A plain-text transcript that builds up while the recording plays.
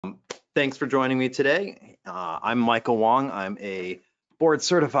Thanks for joining me today. I'm Michael Wong. I'm a board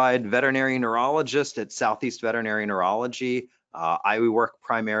certified veterinary neurologist at Southeast Veterinary Neurology. I work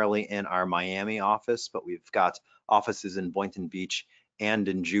primarily in our Miami office, but we've got offices in Boynton Beach and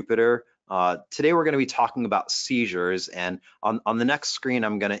in Jupiter. Today we're going to be talking about seizures, and on the next screen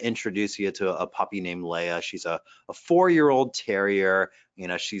I'm going to introduce you to a puppy named Leia. She's a 4-year-old terrier. You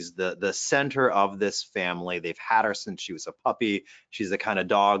know, she's the center of this family. They've had her since she was a puppy. She's the kind of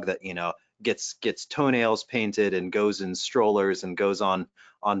dog that, you know, gets toenails painted and goes in strollers and goes on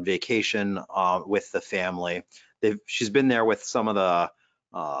vacation with the family. She's been there with some of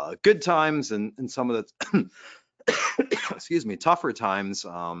the good times and some of the excuse me, tougher times.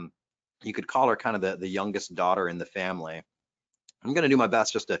 You could call her kind of the youngest daughter in the family. I'm going to do my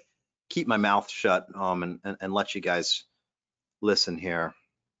best just to keep my mouth shut and let you guys listen here.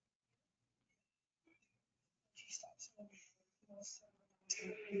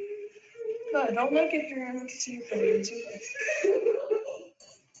 No, don't look at your look at your phone.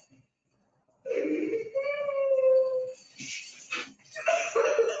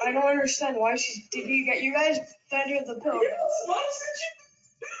 I don't understand why she did you guys fed her the pill?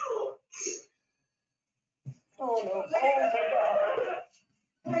 Oh no.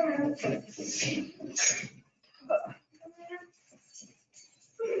 Oh my god.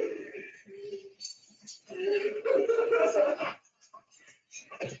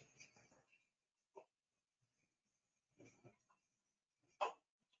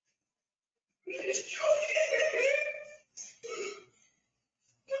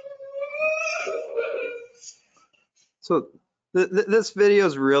 So this video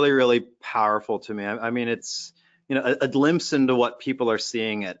is really powerful to me. I mean, it's, you know, a glimpse into what people are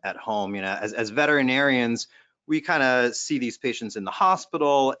seeing at home. You know, as veterinarians, we kind of see these patients in the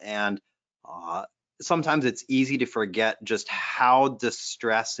hospital, and sometimes it's easy to forget just how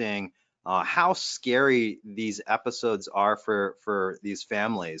distressing, how scary these episodes are for these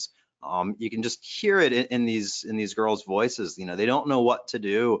families. You can just hear it in these girls' voices. You know, they don't know what to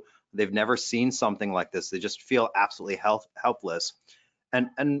do. They've never seen something like this. They just feel absolutely helpless.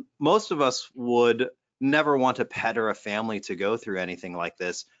 And most of us would never want a pet or a family to go through anything like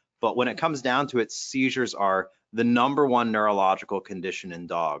this. But when it comes down to it, seizures are the #1 neurological condition in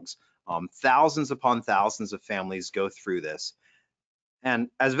dogs. Thousands upon thousands of families go through this. And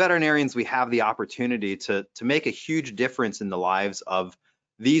as veterinarians, we have the opportunity to make a huge difference in the lives of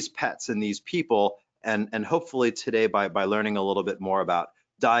these pets and these people. And hopefully today, by learning a little bit more about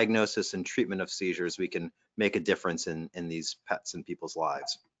diagnosis and treatment of seizures, we can make a difference in these pets and people's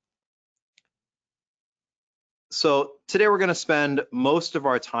lives. So today we're going to spend most of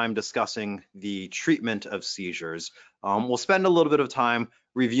our time discussing the treatment of seizures. We'll spend a little bit of time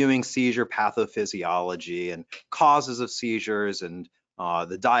reviewing seizure pathophysiology and causes of seizures and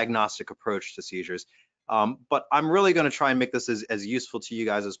the diagnostic approach to seizures. But I'm really going to try and make this as useful to you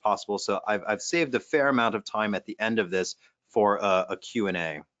guys as possible. So I've saved a fair amount of time at the end of this for a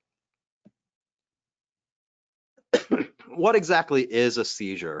Q&A. What exactly is a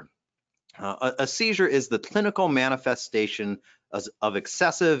seizure? A seizure is the clinical manifestation of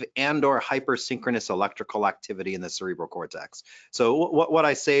excessive and/or hypersynchronous electrical activity in the cerebral cortex. So what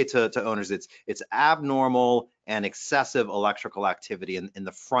I say to owners, it's abnormal and excessive electrical activity in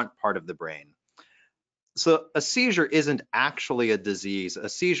the front part of the brain. So a seizure isn't actually a disease. A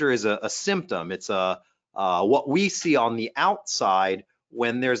seizure is a symptom. It's what we see on the outside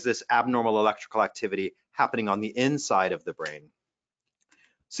when there's this abnormal electrical activity happening on the inside of the brain.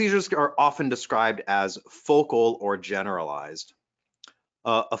 Seizures are often described as focal or generalized.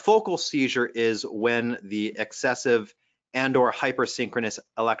 A focal seizure is when the excessive and/or hypersynchronous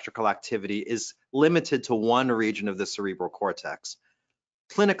electrical activity is limited to one region of the cerebral cortex.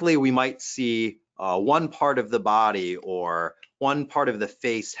 Clinically, we might see one part of the body or one part of the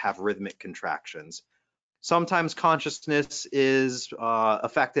face have rhythmic contractions. Sometimes consciousness is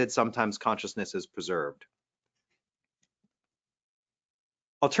affected, sometimes consciousness is preserved.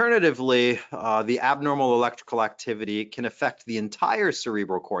 Alternatively, the abnormal electrical activity can affect the entire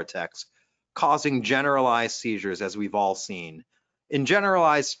cerebral cortex, causing generalized seizures, as we've all seen. In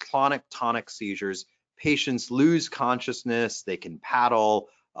generalized clonic-tonic seizures, patients lose consciousness, they can paddle,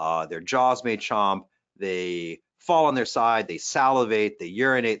 their jaws may chomp, they fall on their side, they salivate, they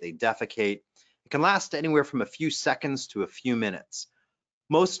urinate, they defecate. It can last anywhere from a few seconds to a few minutes.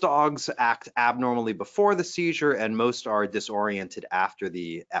 Most dogs act abnormally before the seizure, and most are disoriented after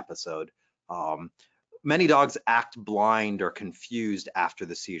the episode. Many dogs act blind or confused after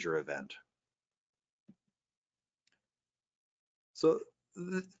the seizure event. So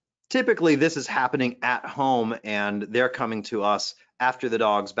typically this is happening at home, and they're coming to us after the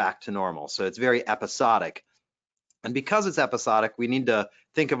dog's back to normal. So it's very episodic. And because it's episodic, we need to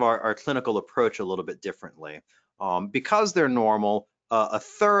think of our clinical approach a little bit differently. Because they're normal, a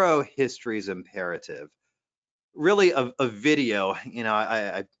thorough history is imperative. Really, a video,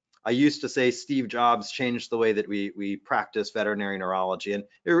 I used to say Steve Jobs changed the way that we practice veterinary neurology, and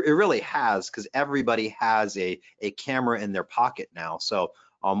it really has, because everybody has a camera in their pocket now. So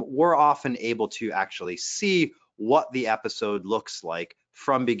we're often able to actually see what the episode looks like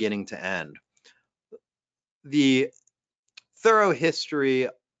from beginning to end. The thorough history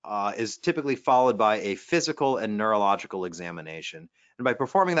is typically followed by a physical and neurological examination. And by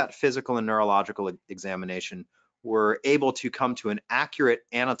performing that physical and neurological examination, we're able to come to an accurate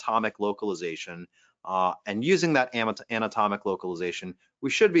anatomic localization. And using that anatomic localization, we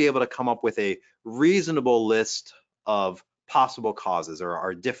should be able to come up with a reasonable list of possible causes, or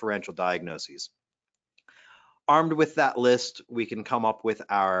our differential diagnoses. Armed with that list, we can come up with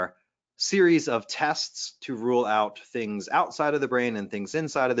our series of tests to rule out things outside of the brain and things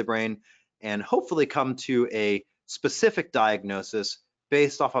inside of the brain, and hopefully come to a specific diagnosis.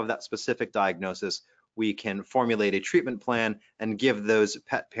 Based off of that specific diagnosis, we can formulate a treatment plan and give those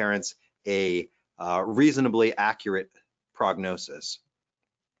pet parents a reasonably accurate prognosis.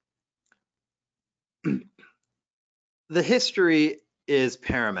 The history is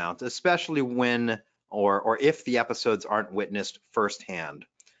paramount, especially when or if the episodes aren't witnessed firsthand.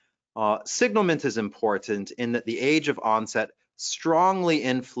 Signalment is important in that the age of onset strongly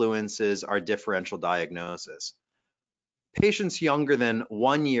influences our differential diagnosis. Patients younger than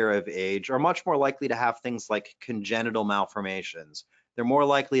 1 year of age are much more likely to have things like congenital malformations. They're more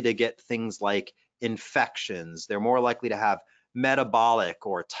likely to get things like infections. They're more likely to have metabolic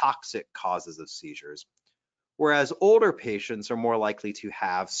or toxic causes of seizures. Whereas older patients are more likely to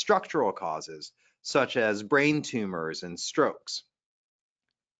have structural causes, such as brain tumors and strokes.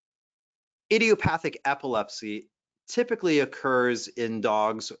 Idiopathic epilepsy typically occurs in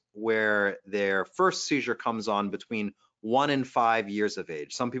dogs where their first seizure comes on between 1 and 5 years of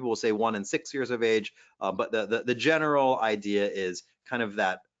age. Some people will say 1 and 6 years of age, but the general idea is kind of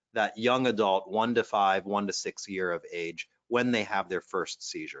that young adult, 1 to 5, 1 to 6 year of age, when they have their first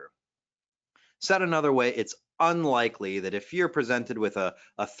seizure. Said another way, it's unlikely that if you're presented with a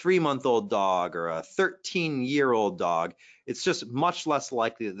 3-month-old dog or a 13-year-old dog, it's just much less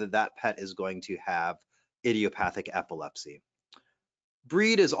likely that that pet is going to have idiopathic epilepsy.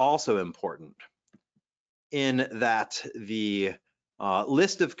 Breed is also important in that the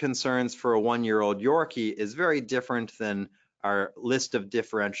list of concerns for a 1-year-old Yorkie is very different than our list of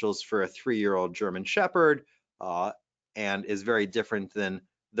differentials for a 3-year-old German Shepherd, and is very different than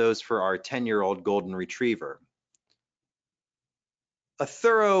those for our 10-year-old Golden Retriever. A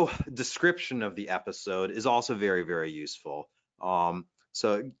thorough description of the episode is also very, very useful.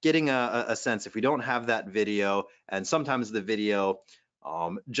 So getting a sense, if we don't have that video, and sometimes the video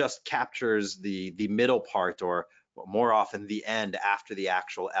just captures the middle part, or more often the end after the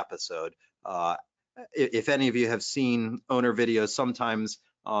actual episode. If any of you have seen owner videos, sometimes,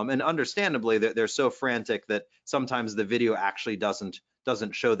 and understandably, they're so frantic that sometimes the video actually doesn't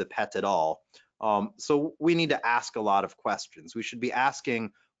show the pet at all. So we need to ask a lot of questions. We should be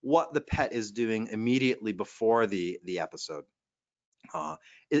asking what the pet is doing immediately before the episode.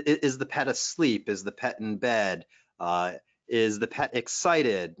 Is the pet asleep? Is the pet in bed? Is the pet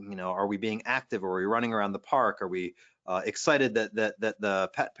excited? Are we being active? Are we running around the park? Are we excited that the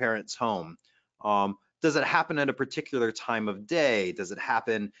pet parent's home? Does it happen at a particular time of day? Does it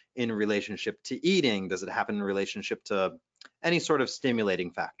happen in relationship to eating? Does it happen in relationship to any sort of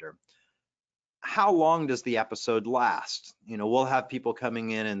stimulating factor? How long does the episode last? We'll have people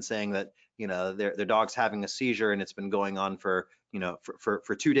coming in and saying that their dog's having a seizure and it's been going on for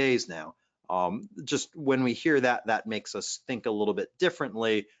 2 days now. Just when we hear that, that makes us think a little bit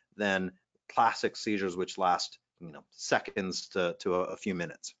differently than classic seizures, which last seconds to a few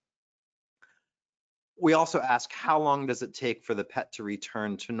minutes. We also ask, how long does it take for the pet to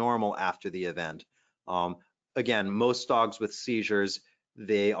return to normal after the event? Again, most dogs with seizures,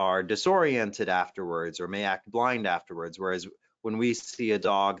 they are disoriented afterwards or may act blind afterwards, whereas when we see a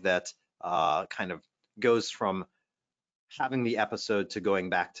dog that kind of goes from having the episode to going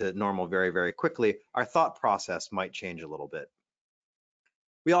back to normal very, very quickly, our thought process might change a little bit.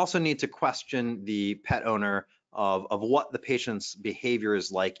 We also need to question the pet owner of what the patient's behavior is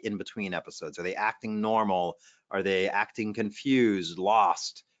like in between episodes. Are they acting normal? Are they acting confused,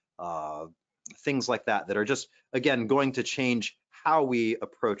 lost? Things like that are just, again, going to change how we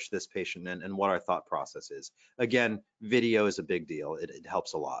approach this patient and what our thought process is. Again, video is a big deal. It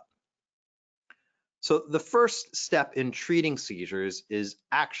helps a lot. So the first step in treating seizures is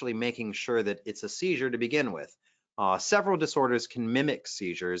actually making sure that it's a seizure to begin with. Several disorders can mimic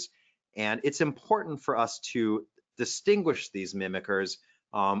seizures, and it's important for us to distinguish these mimickers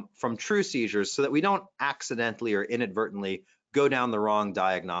from true seizures so that we don't accidentally or inadvertently go down the wrong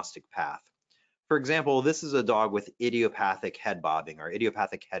diagnostic path. For example, this is a dog with idiopathic head bobbing or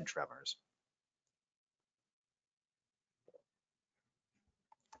idiopathic head tremors.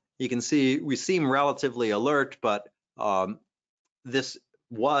 You can see we seem relatively alert, but this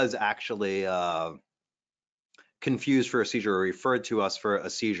was actually confused for a seizure or referred to us for a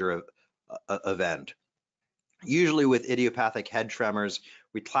seizure event. Usually with idiopathic head tremors,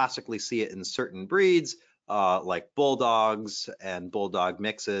 we classically see it in certain breeds like bulldogs and bulldog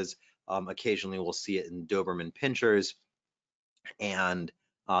mixes. Occasionally we'll see it in Doberman pinschers. And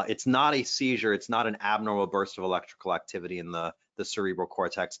it's not a seizure, it's not an abnormal burst of electrical activity in the cerebral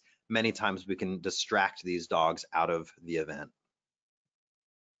cortex. Many times we can distract these dogs out of the event.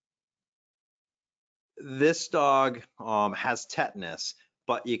 This dog has tetanus,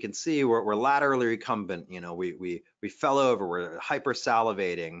 but you can see we're laterally recumbent. You know, we fell over, we're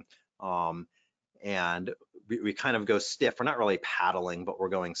hypersalivating, and we kind of go stiff. We're not really paddling, but we're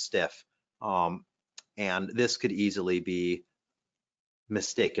going stiff. And this could easily be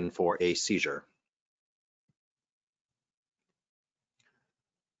mistaken for a seizure.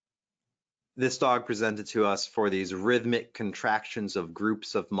 This dog presented to us for these rhythmic contractions of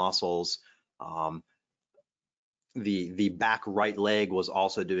groups of muscles. The back right leg was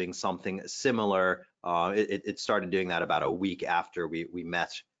also doing something similar. It started doing that about a week after we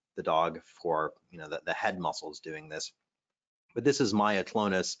met the dog for, you know, the head muscles doing this. But this is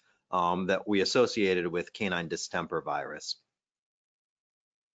myoclonus that we associated with canine distemper virus.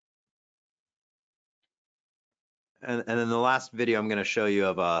 And then the last video I'm going to show you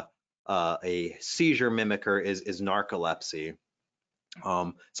of a seizure mimicker is narcolepsy.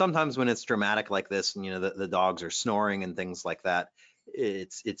 Sometimes when it's dramatic like this, and you know the dogs are snoring and things like that,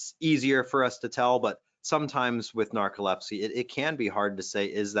 it's easier for us to tell. But sometimes with narcolepsy, it can be hard to say,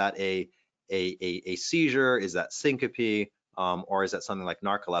 is that a seizure, is that syncope, or is that something like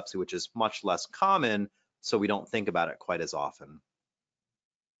narcolepsy, which is much less common, so we don't think about it quite as often.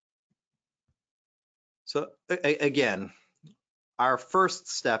 So again, our first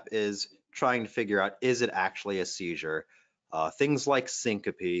step is trying to figure out, is it actually a seizure? Things like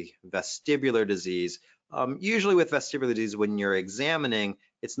syncope, vestibular disease. Usually with vestibular disease, when you're examining,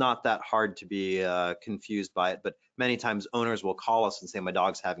 it's not that hard to be confused by it, but many times owners will call us and say, my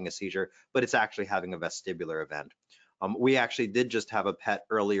dog's having a seizure, but it's actually having a vestibular event. We actually did just have a pet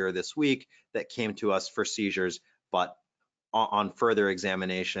earlier this week that came to us for seizures, but on further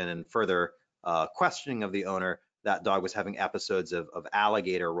examination and further questioning of the owner, that dog was having episodes of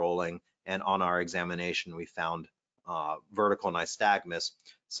alligator rolling, and on our examination we found vertical nystagmus.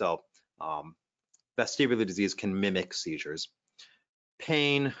 So vestibular disease can mimic seizures.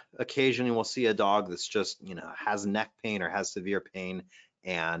 Pain, occasionally we'll see a dog that's just, you know, has neck pain or has severe pain,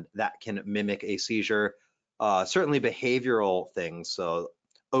 and that can mimic a seizure. Certainly behavioral things, so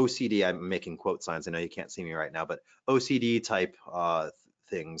OCD, I'm making quote signs, I know you can't see me right now, but OCD type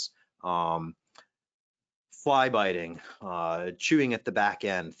things, fly biting, chewing at the back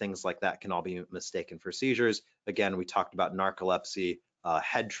end, things like that can all be mistaken for seizures. Again, we talked about narcolepsy,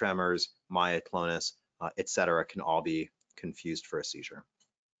 head tremors, myoclonus, etc. can all be confused for a seizure.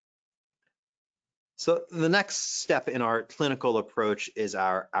 So the next step in our clinical approach is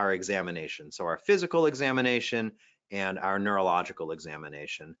our examination. So our physical examination and our neurological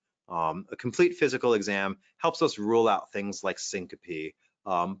examination. A complete physical exam helps us rule out things like syncope.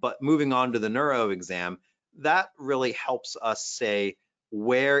 But moving on to the neuro exam, that really helps us say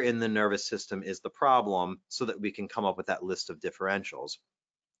where in the nervous system is the problem so that we can come up with that list of differentials.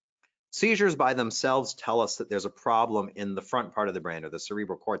 Seizures by themselves tell us that there's a problem in the front part of the brain or the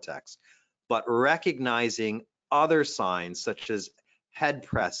cerebral cortex, but recognizing other signs such as head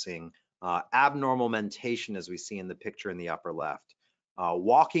pressing, abnormal mentation as we see in the picture in the upper left,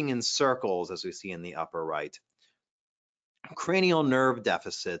 walking in circles as we see in the upper right, cranial nerve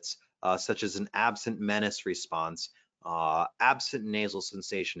deficits such as an absent menace response, absent nasal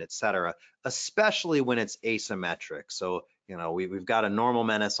sensation, etc., especially when it's asymmetric. So, you know, we've got a normal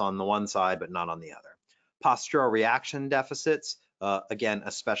menace on the one side, but not on the other. Postural reaction deficits, again,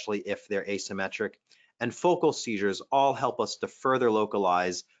 especially if they're asymmetric, and focal seizures all help us to further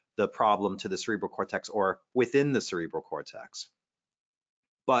localize the problem to the cerebral cortex or within the cerebral cortex.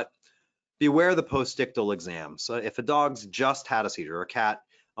 But beware the postictal exam. So if a dog's just had a seizure, or a cat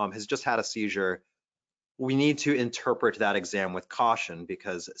has just had a seizure, we need to interpret that exam with caution,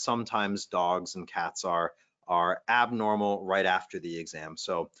 because sometimes dogs and cats are abnormal right after the exam.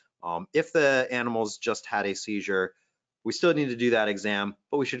 So if the animals just had a seizure, we still need to do that exam,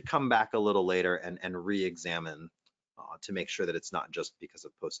 but we should come back a little later and re-examine to make sure that it's not just because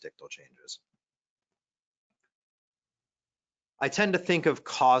of postictal changes. I tend to think of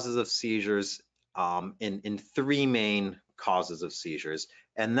causes of seizures in three main causes of seizures,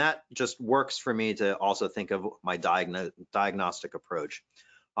 and that just works for me to also think of my diagnostic approach.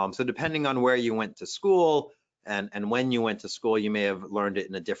 So depending on where you went to school and when you went to school, you may have learned it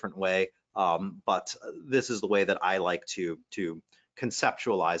in a different way, but this is the way that I like to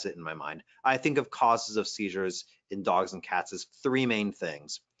conceptualize it in my mind. I think of causes of seizures in dogs and cats as three main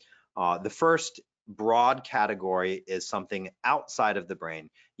things. The first broad category is something outside of the brain.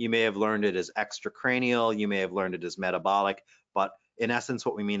 You may have learned it as extracranial, you may have learned it as metabolic, but in essence,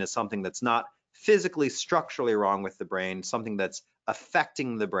 what we mean is something that's not physically, structurally wrong with the brain, something that's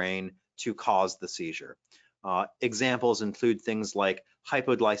affecting the brain to cause the seizure. Examples include things like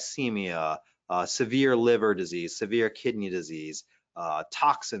hypoglycemia, severe liver disease, severe kidney disease,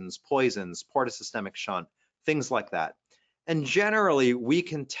 toxins, poisons, portosystemic shunt, things like that. And generally, we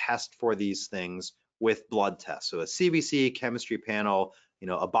can test for these things with blood tests. So a CBC, chemistry panel,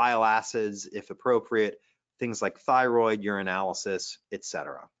 a bile acids, if appropriate, things like thyroid, urinalysis,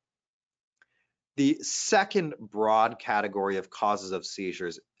 etc. The second broad category of causes of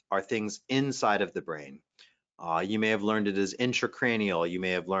seizures are things inside of the brain. You may have learned it as intracranial, you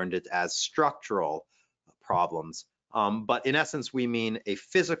may have learned it as structural problems, but in essence, we mean a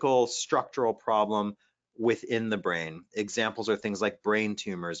physical structural problem within the brain. Examples are things like brain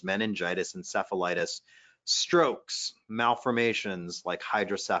tumors, meningitis, encephalitis, strokes, malformations like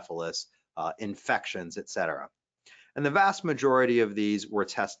hydrocephalus, infections, etc. And the vast majority of these we're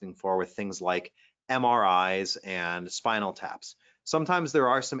testing for with things like MRIs and spinal taps. Sometimes there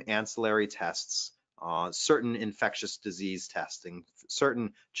are some ancillary tests, certain infectious disease testing,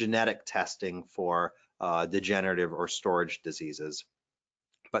 certain genetic testing for degenerative or storage diseases.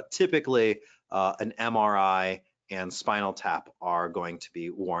 But typically, an MRI and spinal tap are going to be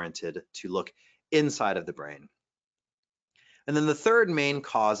warranted to look inside of the brain. And then the third main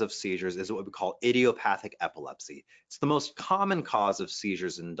cause of seizures is what we call idiopathic epilepsy. It's the most common cause of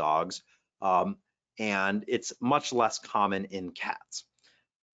seizures in dogs, and it's much less common in cats.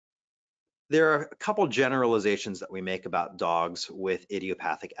 There are a couple generalizations that we make about dogs with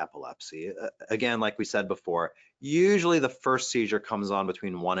idiopathic epilepsy. Again, like we said before, usually the first seizure comes on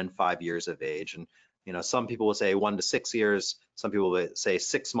between 1 and 5 years of age. And some people will say 1 to 6 years, some people will say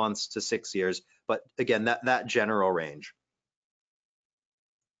 6 months to 6 years, but again, that general range.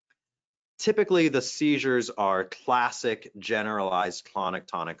 Typically, the seizures are classic generalized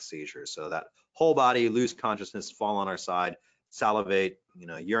clonic-tonic seizures. So that whole body, lose consciousness, fall on our side, salivate,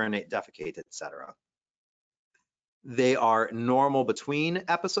 urinate, defecate, etc. They are normal between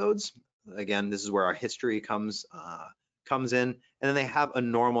episodes. Again, this is where our history comes in, and then they have a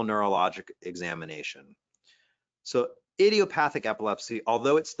normal neurologic examination. So idiopathic epilepsy,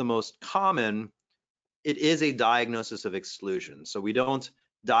 although it's the most common, it is a diagnosis of exclusion. So we don't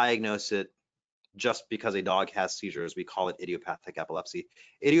diagnose it just because a dog has seizures. We call it idiopathic epilepsy.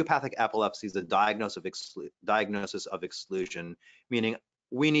 Idiopathic epilepsy is a diagnosis of exclusion, meaning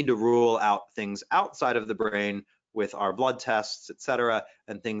we need to rule out things outside of the brain with our blood tests, etc.,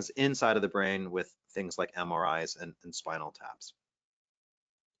 and things inside of the brain with things like MRIs and spinal taps.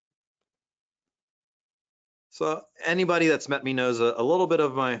 So anybody that's met me knows a little bit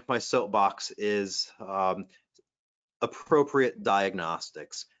of my soapbox is appropriate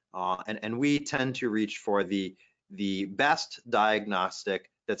diagnostics. And we tend to reach for the best diagnostic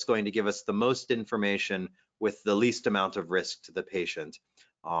that's going to give us the most information with the least amount of risk to the patient,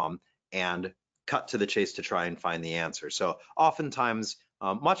 and cut to the chase to try and find the answer. So oftentimes,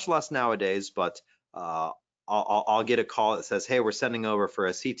 much less nowadays, but I'll get a call that says, hey, we're sending over for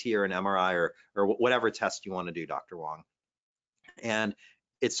a CT or an MRI or whatever test you want to do, Dr. Wong. And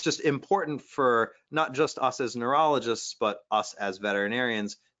it's just important for not just us as neurologists, but us as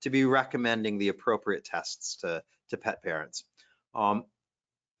veterinarians to be recommending the appropriate tests to pet parents.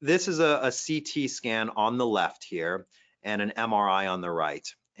 This is a CT scan on the left here and an MRI on the right.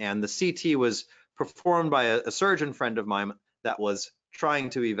 And the CT was performed by a surgeon friend of mine that was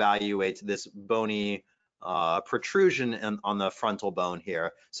trying to evaluate this bony protrusion on the frontal bone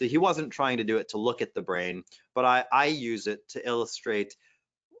here. So he wasn't trying to do it to look at the brain, but I use it to illustrate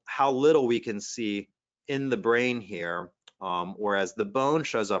how little we can see in the brain here, whereas the bone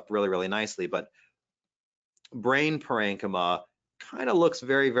shows up really, really nicely, but brain parenchyma kind of looks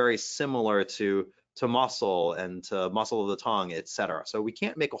very, very similar to muscle and to muscle of the tongue, etc. So we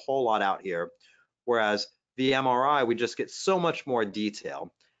can't make a whole lot out here. Whereas the MRI, we just get so much more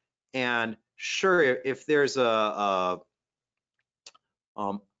detail. And sure, if there's um,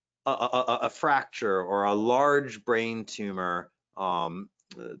 a fracture or a large brain tumor,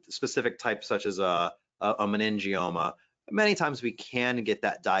 specific type such as a meningioma, many times we can get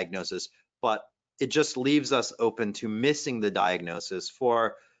that diagnosis, but it just leaves us open to missing the diagnosis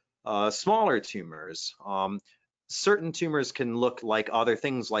for smaller tumors. Certain tumors can look like other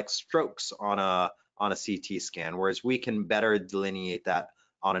things like strokes on a CT scan, whereas we can better delineate that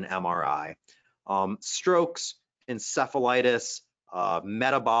on an MRI. Strokes, encephalitis,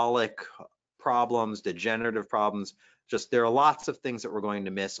 metabolic problems, degenerative problems, just there are lots of things that we're going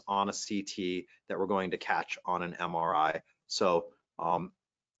to miss on a CT that we're going to catch on an MRI. So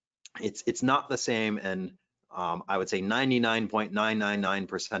it's not the same, and I would say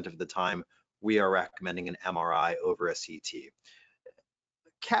 99.999% of the time we are recommending an MRI over a CT.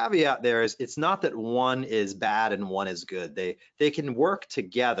 Caveat there is it's not that one is bad and one is good. They can work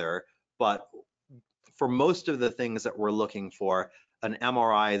together, but for most of the things that we're looking for, an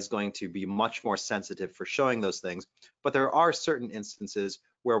MRI is going to be much more sensitive for showing those things. But there are certain instances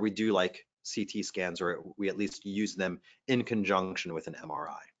where we do like CT scans, or we at least use them in conjunction with an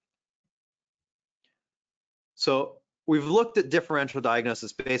MRI. So we've looked at differential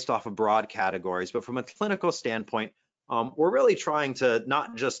diagnosis based off of broad categories, but from a clinical standpoint, we're really trying to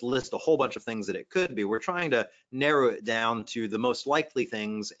not just list a whole bunch of things that it could be. We're trying to narrow it down to the most likely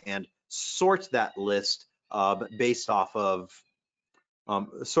things and sort that list based off of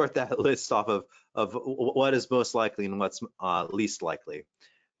what is most likely and what's least likely.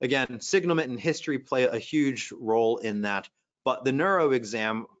 Again, signalment and history play a huge role in that, but the neuro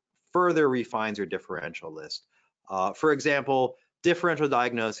exam further refines your differential list. For example, differential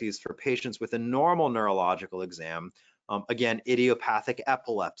diagnoses for patients with a normal neurological exam, again, idiopathic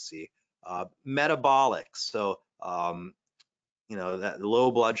epilepsy, metabolic, so that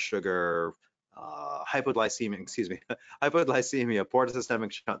low blood sugar, hypoglycemia, hypoglycemia,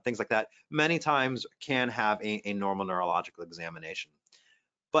 portosystemic shunt, things like that, many times can have a normal neurological examination.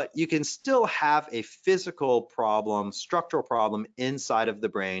 But you can still have a physical problem, structural problem inside of the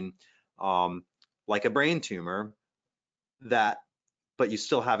brain, like a brain tumor, but you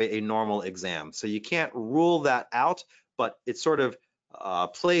still have a normal exam. So you can't rule that out, but it sort of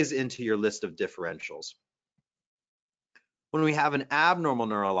plays into your list of differentials. When we have an abnormal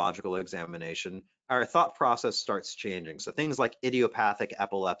neurological examination, our thought process starts changing. So things like idiopathic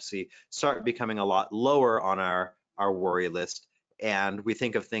epilepsy start becoming a lot lower on our worry list. And we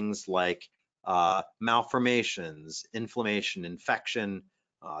think of things like malformations, inflammation, infection,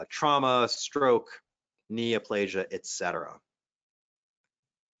 trauma, stroke, neoplasia, etc.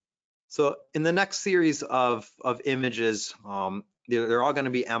 So in the next series of images, they're all going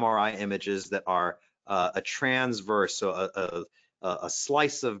to be MRI images that are a transverse, so a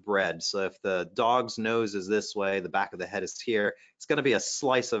slice of bread. So if the dog's nose is this way, the back of the head is here, it's going to be a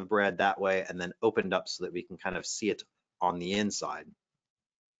slice of bread that way and then opened up so that we can kind of see it on the inside.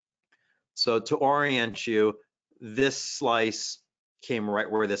 So to orient you, this slice came right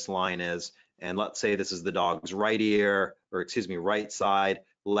where this line is. And let's say this is the dog's right ear, or excuse me, right side,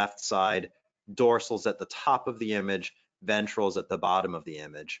 left side, dorsal's at the top of the image, ventral's at the bottom of the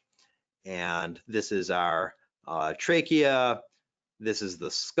image. And this is our trachea, this is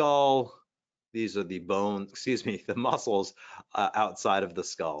the skull, these are the bones, the muscles outside of the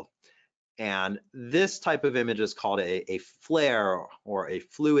skull. And this type of image is called a flare, or a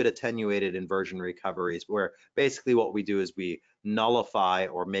fluid attenuated inversion recoveries, where basically what we do is we nullify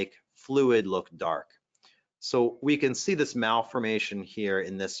or make fluid look dark. So we can see this malformation here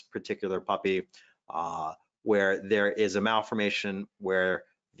in this particular puppy, where there is a malformation where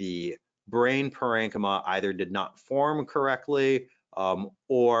the brain parenchyma either did not form correctly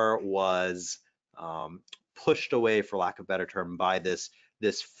or was pushed away, for lack of a better term, by this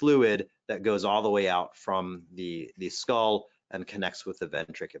fluid that goes all the way out from the skull and connects with the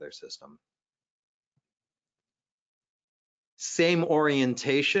ventricular system. Same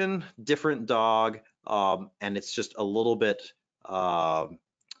orientation, different dog, and it's just a little bit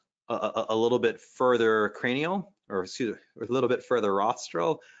further cranial, or excuse me, a little bit further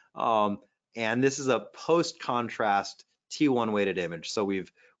rostral. And this is a post-contrast T1 weighted image. So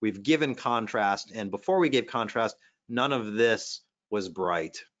we've given contrast, and before we gave contrast, none of this was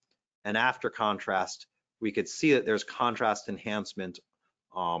bright. And after contrast, we could see that there's contrast enhancement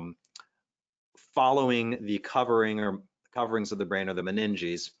following the coverings of the brain, or the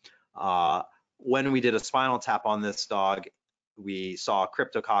meninges. When we did a spinal tap on this dog, we saw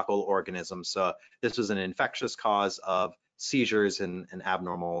cryptococcal organisms. So this was an infectious cause of seizures and an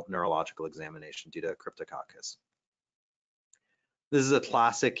abnormal neurological examination due to cryptococcus. This is a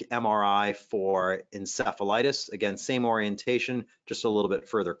classic MRI for encephalitis. Again, same orientation, just a little bit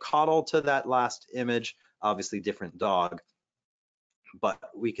further caudal to that last image, obviously different dog. But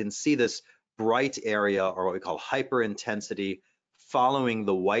we can see this bright area, or what we call hyperintensity, following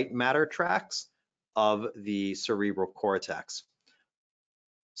the white matter tracks of the cerebral cortex.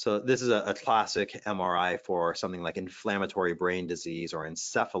 So this is a classic MRI for something like inflammatory brain disease or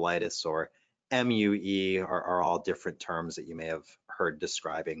encephalitis, or MUE are all different terms that you may have heard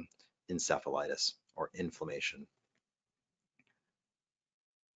describing encephalitis or inflammation.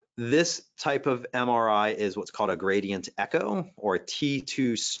 This type of MRI is what's called a gradient echo, or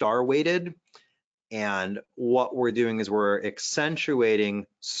T2 star weighted. And what we're doing is we're accentuating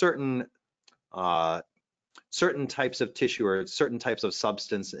certain types of tissue or certain types of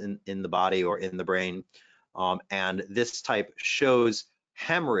substance in the body or in the brain. And this type shows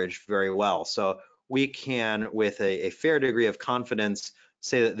hemorrhage very well. So we can, with a fair degree of confidence,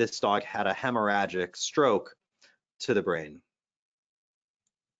 say that this dog had a hemorrhagic stroke to the brain.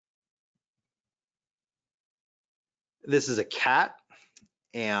 This is a cat,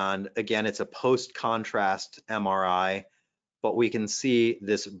 and again, it's a post-contrast MRI, but we can see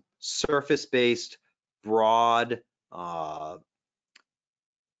this surface-based, broad,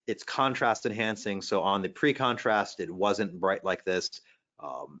 it's contrast enhancing. So on the pre-contrast, it wasn't bright like this.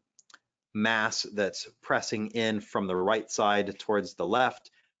 Mass that's pressing in from the right side towards the left.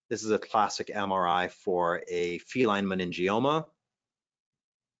 This is a classic MRI for a feline meningioma.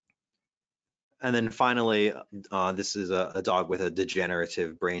 And then finally, this is a dog with a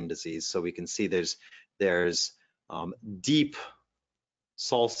degenerative brain disease. So we can see there's deep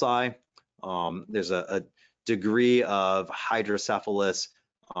sulci. There's a degree of hydrocephalus.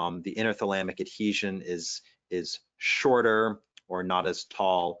 The interthalamic adhesion is shorter or not as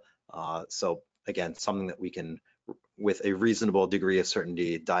tall. So again, something that we can, with a reasonable degree of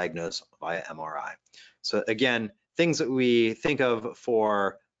certainty, diagnose via MRI. So again, things that we think of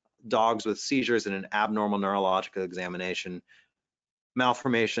for dogs with seizures in an abnormal neurological examination: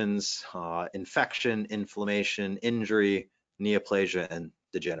 malformations, infection, inflammation, injury, neoplasia, and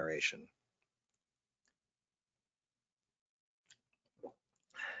degeneration.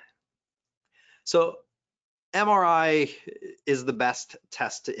 So MRI is the best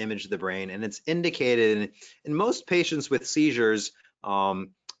test to image the brain, and it's indicated in most patients with seizures,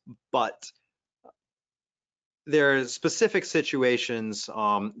 but there are specific situations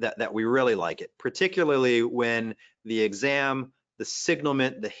that we really like it, particularly when the exam, the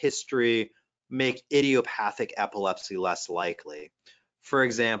signalment, the history make idiopathic epilepsy less likely. For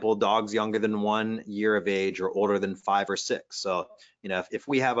example, dogs younger than 1 year of age or older than 5 or 6. So, if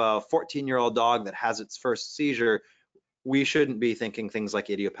we have a 14-year-old dog that has its first seizure, we shouldn't be thinking things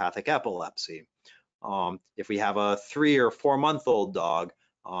like idiopathic epilepsy. If we have a 3 or 4 month old dog,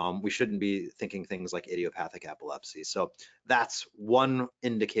 we shouldn't be thinking things like idiopathic epilepsy. So that's one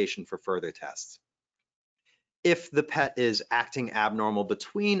indication for further tests. If the pet is acting abnormal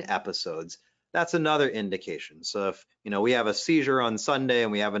between episodes, that's another indication. So if we have a seizure on Sunday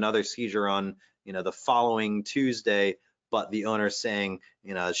and we have another seizure on the following Tuesday, but the owner's saying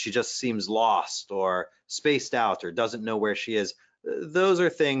she just seems lost or spaced out or doesn't know where she is, those are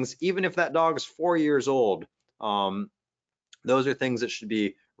things, even if that dog's 4 years old, those are things that should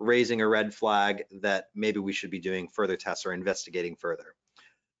be raising a red flag that maybe we should be doing further tests or investigating further.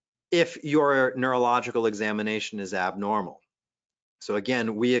 If your neurological examination is abnormal, so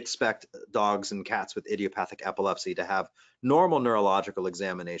again, we expect dogs and cats with idiopathic epilepsy to have normal neurological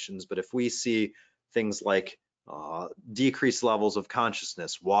examinations, but if we see things like decreased levels of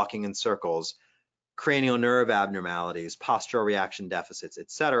consciousness, walking in circles, cranial nerve abnormalities, postural reaction deficits,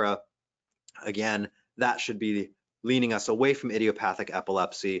 etc., again, that should be leaning us away from idiopathic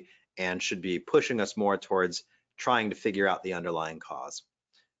epilepsy and should be pushing us more towards trying to figure out the underlying cause.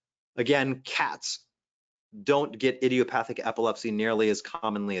 Again, cats don't get idiopathic epilepsy nearly as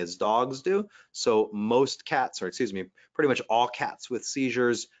commonly as dogs do. So most cats, or excuse me, pretty much all cats with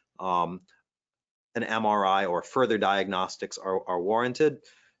seizures, an MRI or further diagnostics are warranted.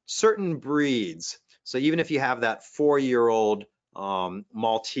 Certain breeds, so even if you have that 4-year-old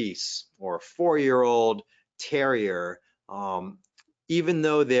Maltese or 4-year-old Terrier, even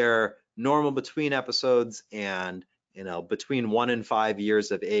though they're normal between episodes and between 1 and 5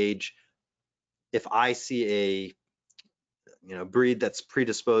 years of age, if I see a breed that's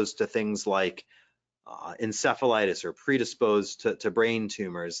predisposed to things like encephalitis or predisposed to brain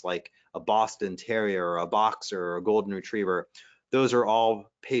tumors like a Boston Terrier or a Boxer or a Golden Retriever. Those are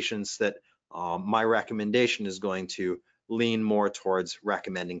all patients that my recommendation is going to lean more towards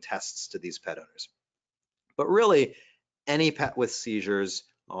recommending tests to these pet owners. But really, any pet with seizures,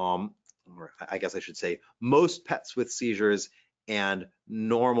 or I guess I should say most pets with seizures and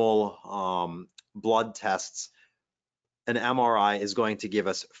normal blood tests, an MRI is going to give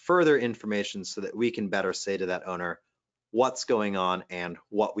us further information so that we can better say to that owner what's going on and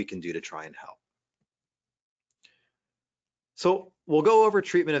what we can do to try and help. So we'll go over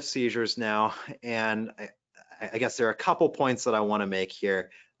treatment of seizures now, and I guess there are a couple points that I want to make here.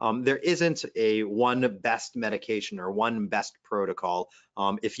 There isn't a one best medication or one best protocol.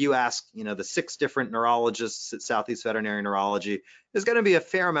 If you ask, the 6 different neurologists at Southeast Veterinary Neurology, there's going to be a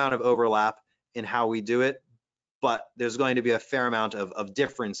fair amount of overlap in how we do it, but there's going to be a fair amount of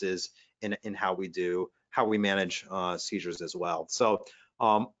differences in how we manage seizures as well. So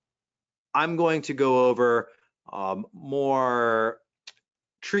I'm going to go over more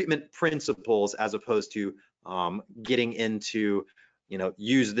treatment principles as opposed to getting into,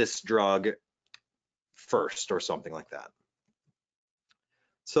 use this drug first or something like that.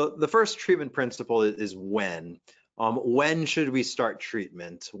 So the first treatment principle is when. When should we start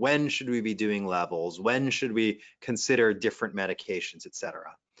treatment? When should we be doing levels? When should we consider different medications,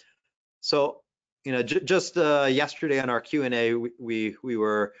 etc.? So, just yesterday on our Q&A, we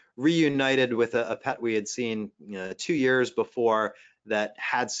were reunited with a pet we had seen 2 years before that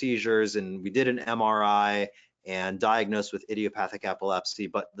had seizures, and we did an MRI and diagnosed with idiopathic epilepsy,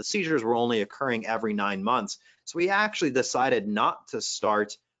 but the seizures were only occurring every 9 months. So we actually decided not to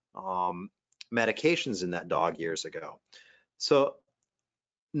start medications in that dog years ago. So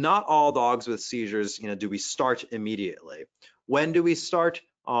not all dogs with seizures, do we start immediately. When do we start?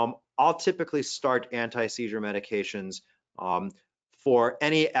 I'll typically start anti-seizure medications for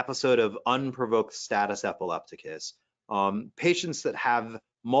any episode of unprovoked status epilepticus. Patients that have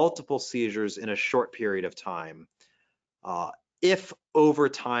multiple seizures in a short period of time. If over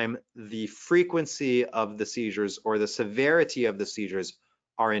time the frequency of the seizures or the severity of the seizures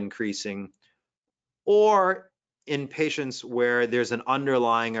are increasing, or in patients where there's an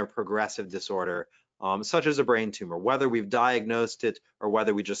underlying or progressive disorder, such as a brain tumor, whether we've diagnosed it or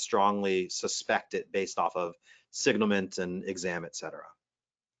whether we just strongly suspect it based off of signalment and exam, etc.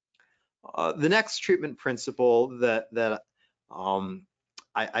 The next treatment principle that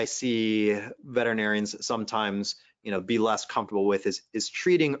I see veterinarians sometimes be less comfortable with is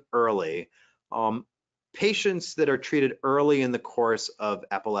treating early. Patients that are treated early in the course of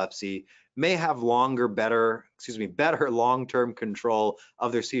epilepsy may have better long-term control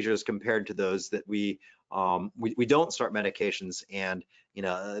of their seizures compared to those that we don't start medications, and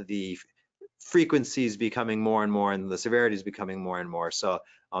the frequency is becoming more and more and the severity is becoming more and more. So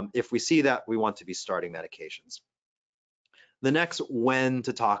if we see that, we want to be starting medications. The next when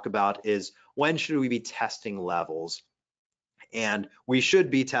to talk about is when should we be testing levels? And we should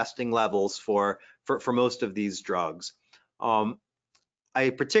be testing levels for most of these drugs. I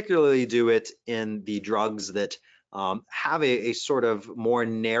particularly do it in the drugs that have a sort of more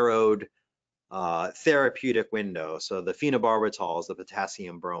narrowed therapeutic window. So the phenobarbitals, the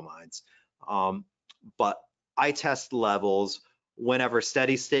potassium bromides. But I test levels whenever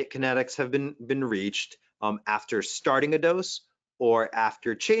steady state kinetics have been reached, after starting a dose or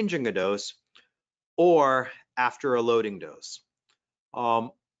after changing a dose or after a loading dose.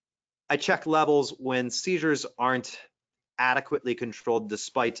 I check levels when seizures aren't adequately controlled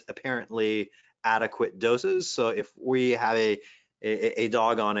despite apparently adequate doses. So if we have a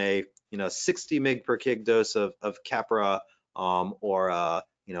dog on a 60 mg per kg dose of Keppra, or a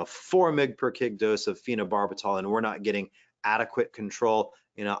 4 mg per kg dose of phenobarbital, and we're not getting adequate control,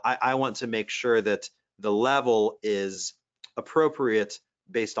 I want to make sure that the level is appropriate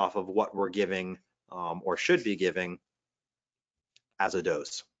based off of what we're giving or should be giving as a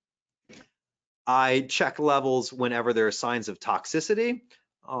dose. I check levels whenever there are signs of toxicity,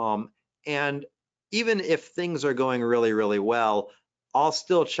 and even if things are going really, really well, I'll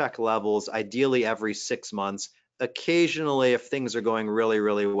still check levels ideally every 6 months. Occasionally, if things are going really,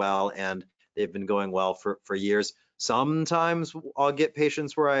 really well and they've been going well for years, sometimes I'll get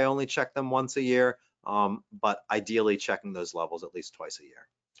patients where I only check them once a year, but ideally checking those levels at least twice a year.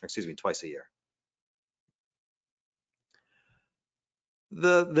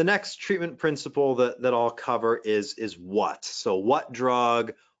 The next treatment principle that I'll cover is what. So what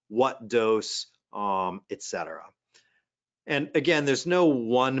drug, what dose, etc. And again, there's no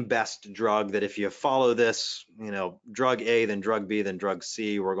one best drug that if you follow this, drug A, then drug B, then drug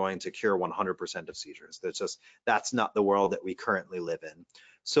C, we're going to cure 100% of seizures. That's not the world that we currently live in.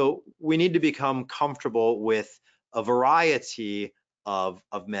 So we need to become comfortable with a variety of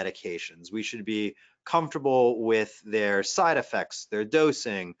medications. We should be comfortable with their side effects, their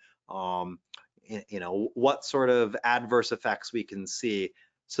dosing, what sort of adverse effects we can see,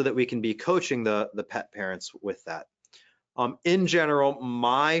 so that we can be coaching the pet parents with that. In general,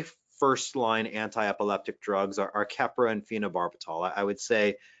 my first line anti-epileptic drugs are Keppra and phenobarbital. I would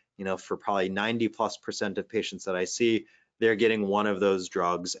say, for probably 90+% of patients that I see, they're getting one of those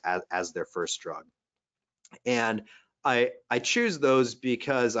drugs as their first drug. And I choose those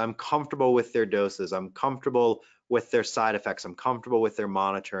because I'm comfortable with their doses, I'm comfortable with their side effects, I'm comfortable with their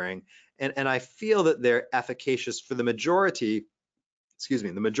monitoring, and I feel that they're efficacious for the majority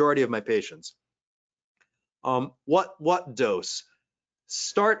of my patients. What dose?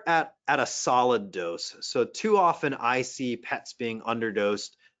 Start at a solid dose. So too often I see pets being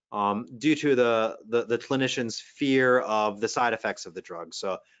underdosed due to the clinician's fear of the side effects of the drug.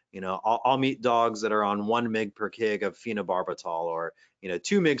 So, I'll meet dogs that are on 1 mg per kg of phenobarbital, or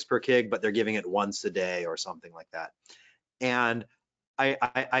 2 mgs per kg, but they're giving it once a day or something like that. And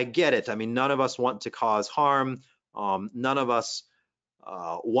I get it. I mean, none of us want to cause harm. None of us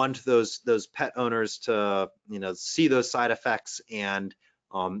want those pet owners to see those side effects and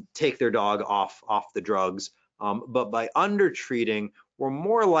take their dog off the drugs. But by undertreating, we're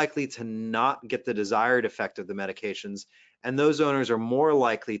more likely to not get the desired effect of the medications, and those owners are more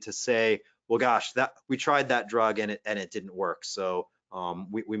likely to say, well, gosh, that we tried that drug and it didn't work, so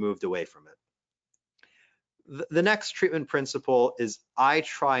we moved away from it. The next treatment principle is I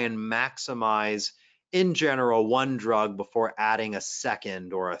try and maximize, in general, one drug before adding a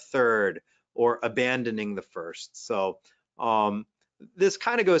second or a third or abandoning the first. So this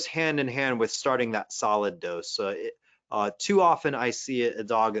kind of goes hand in hand with starting that solid dose. Too often I see a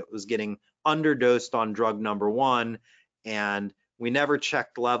dog that was getting underdosed on drug number 1, and we never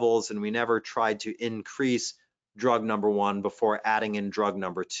checked levels and we never tried to increase drug number 1 before adding in drug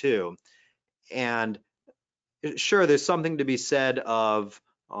number 2. And sure, there's something to be said of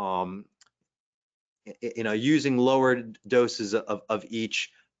using lower doses of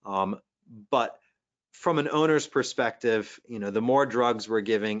each, but from an owner's perspective, the more drugs we're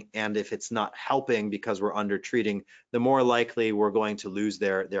giving, and if it's not helping because we're under treating, the more likely we're going to lose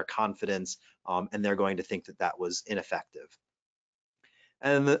their confidence, and they're going to think that was ineffective.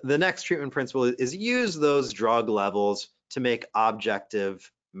 And the next treatment principle is use those drug levels to make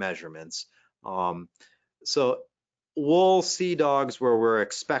objective measurements. So we'll see dogs where we're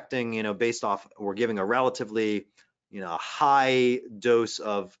expecting, we're giving a relatively high dose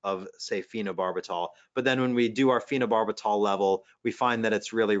of say phenobarbital, but then when we do our phenobarbital level, we find that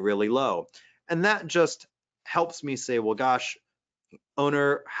it's really, really low. And that just helps me say, well, gosh,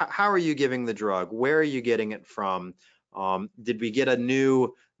 owner, how are you giving the drug? Where are you getting it from? Did we get a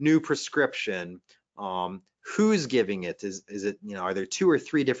new prescription? Who's giving it? Is it, are there 2 or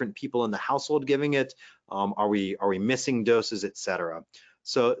 3 different people in the household giving it? Are we missing doses, etc.?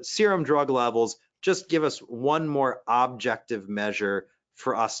 So serum drug levels just give us one more objective measure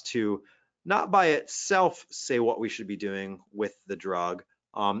for us to not by itself say what we should be doing with the drug,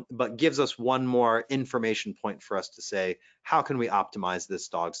 but gives us one more information point for us to say, how can we optimize this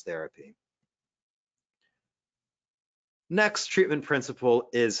dog's therapy? Next treatment principle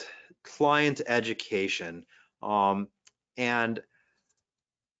is client education. And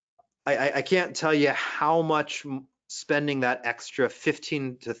I can't tell you how much spending that extra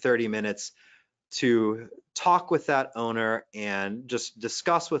 15 to 30 minutes to talk with that owner and just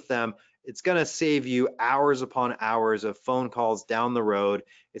discuss with them, it's going to save you hours upon hours of phone calls down the road.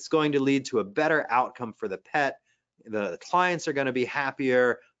 It's going to lead to a better outcome for the pet. The clients are going to be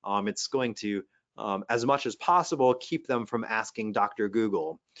happier. It's going to, as much as possible, keep them from asking Dr.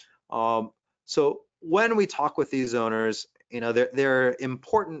 Google. So when we talk with these owners, there are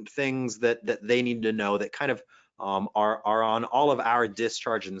important things that they need to know that kind of are on all of our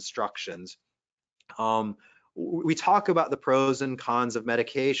discharge instructions. We talk about the pros and cons of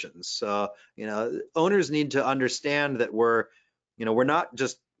medications. Owners need to understand that we're not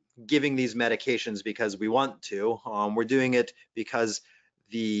just giving these medications because we want to. We're doing it because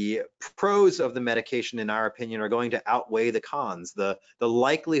the pros of the medication, in our opinion, are going to outweigh the cons. The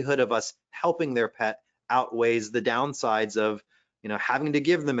likelihood of us helping their pet outweighs the downsides of having to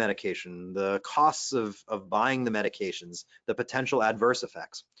give the medication, the costs of buying the medications, the potential adverse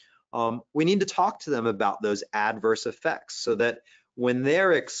effects. We need to talk to them about those adverse effects so that when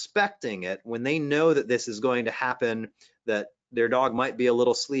they're expecting it, when they know that this is going to happen that their dog might be a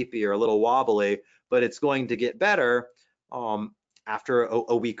little sleepy or a little wobbly, but it's going to get better after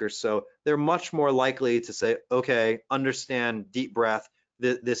a week or so, they're much more likely to say, okay, understand, deep breath,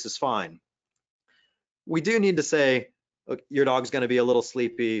 this is fine. We do need to say, look, your dog's going to be a little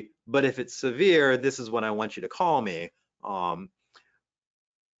sleepy, but if it's severe, this is when I want you to call me.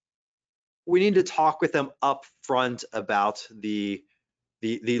 We need to talk with them up front about the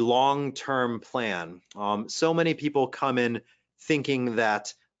long-term plan. So many people come in thinking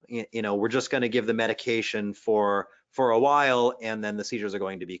that we're just going to give the medication for a while and then the seizures are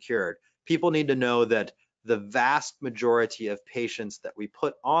going to be cured. People need to know that the vast majority of patients that we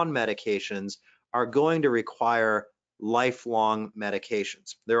put on medications are going to require lifelong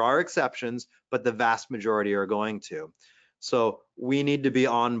medications. There are exceptions, but the vast majority are going to. So we need to be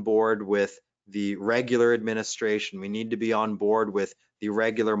on board with the regular administration. We need to be on board with the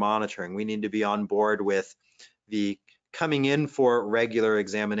regular monitoring. We need to be on board with the coming in for regular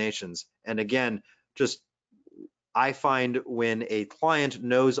examinations. And again, I find when a client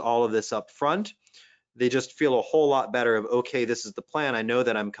knows all of this up front, they just feel a whole lot better of, okay, this is the plan. I know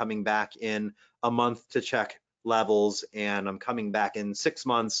that I'm coming back in a month to check levels, and I'm coming back in 6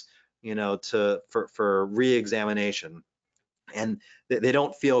 months, for re-examination. And they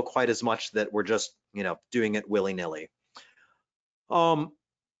don't feel quite as much that we're just, doing it willy-nilly.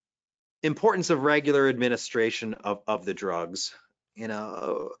 Importance of regular administration of the drugs.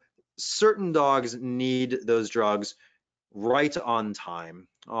 Certain dogs need those drugs right on time.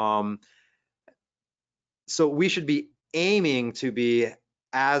 So we should be aiming to be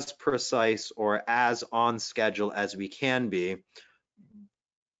as precise or as on schedule as we can be,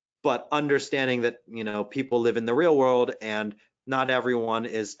 but understanding that, people live in the real world and not everyone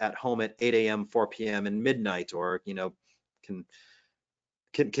is at home at 8 a.m., 4 p.m. and midnight, or,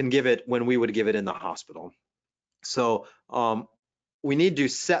 can give it when we would give it in the hospital. So we need to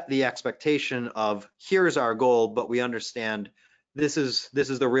set the expectation of, here's our goal, but we understand this is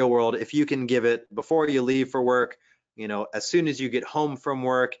the real world. If you can give it before you leave for work, as soon as you get home from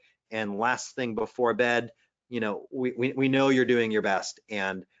work, and last thing before bed, we know you're doing your best,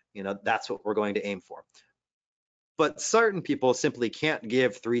 and that's what we're going to aim for. But certain people simply can't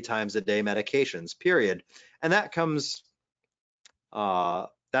give 3 times a day medications, period. And that comes,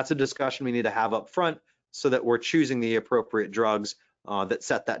 that's a discussion we need to have up front so that we're choosing the appropriate drugs that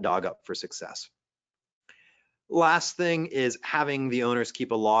set that dog up for success. Last thing is having the owners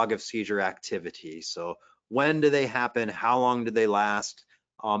keep a log of seizure activity. So when do they happen? How long do they last?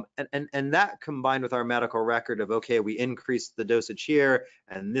 And that combined with our medical record of, okay, we increased the dosage here,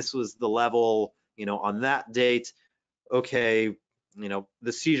 and this was the level, on that date. Okay,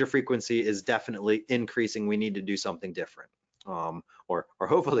 the seizure frequency is definitely increasing. We need to do something different. Or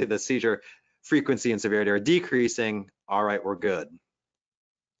hopefully the seizure frequency and severity are decreasing. All right, we're good.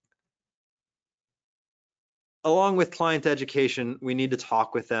 Along with client education, we need to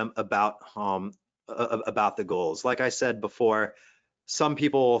talk with them about the goals. Like I said before, some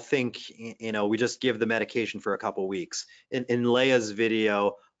people think, we just give the medication for a couple weeks. In Leia's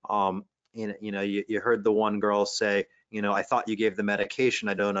video, you heard the one girl say, I thought you gave the medication.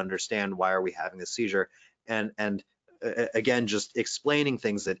 I don't understand. Why are we having the seizure? And again, just explaining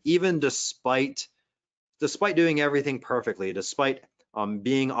things that even despite doing everything perfectly, despite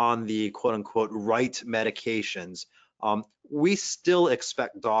being on the quote unquote right medications, we still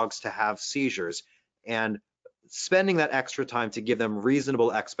expect dogs to have seizures, and spending that extra time to give them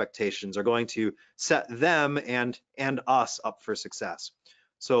reasonable expectations are going to set them and us up for success.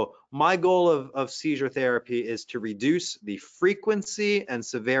 So my goal of seizure therapy is to reduce the frequency and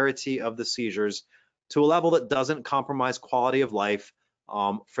severity of the seizures to a level that doesn't compromise quality of life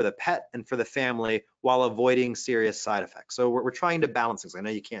for the pet and for the family, while avoiding serious side effects. So we're trying to balance things. I know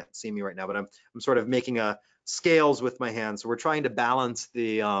you can't see me right now, but I'm sort of making scales with my hands. So we're trying to balance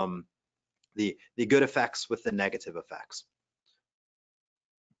the good effects with the negative effects.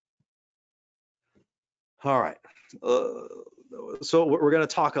 All right. So we're going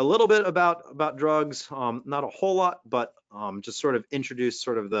to talk a little bit about drugs, not a whole lot, but just sort of introduce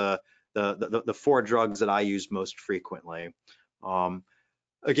sort of the 4 drugs that I use most frequently.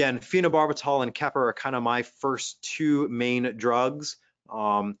 Again, phenobarbital and Keppra are kind of my first 2 main drugs.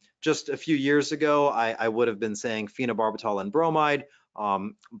 Just a few years ago, I would have been saying phenobarbital and bromide,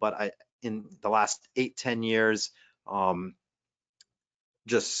 but in the last 8-10 years,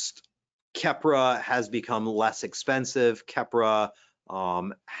 just Keppra has become less expensive. Keppra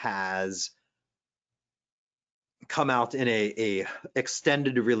has come out in a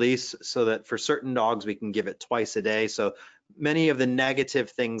extended release so that for certain dogs we can give it twice a day. So many of the negative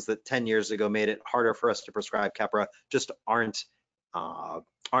things that 10 years ago made it harder for us to prescribe Keppra just aren't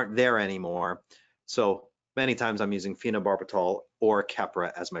there anymore. So many times I'm using phenobarbital or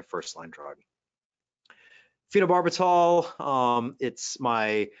Keppra as my first line drug. Phenobarbital, it's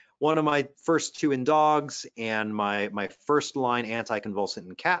one of my first two in dogs and my first line anticonvulsant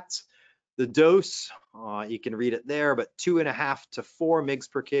in cats. The dose, you can read it there, but 2.5 to 4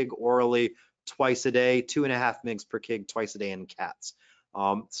 mg per kg orally twice a day, 2.5 mg per kg twice a day in cats.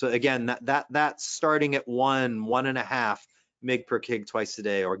 So again, that's starting at 1.5 mg per kg twice a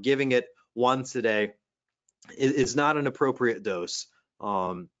day, or giving it once a day is not an appropriate dose.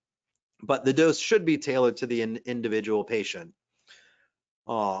 But the dose should be tailored to the individual patient.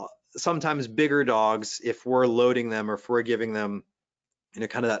 Sometimes bigger dogs, if we're loading them or if we're giving them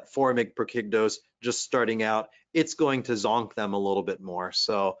kind of that 4 mg per kg dose just starting out, it's going to zonk them a little bit more.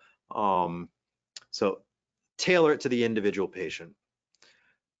 So tailor it to the individual patient.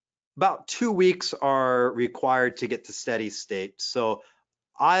 About 2 weeks are required to get to steady state. So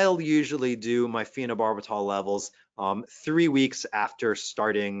I'll usually do my phenobarbital levels 3 weeks after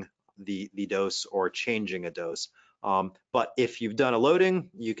starting the dose or changing a dose. But if you've done a loading,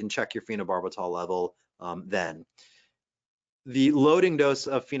 you can check your phenobarbital level then. The loading dose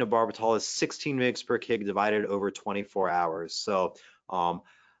of phenobarbital is 16 mg per kg divided over 24 hours. So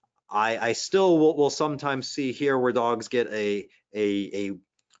I still will sometimes see here where dogs get a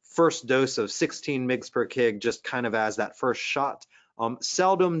first dose of 16 mg per kg just kind of as that first shot.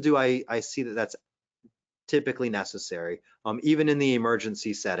 Seldom do I see that that's typically necessary. Even in the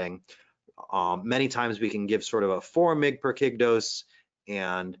emergency setting, many times we can give sort of a 4 mg per kg dose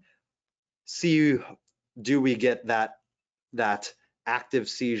and see, do we get that active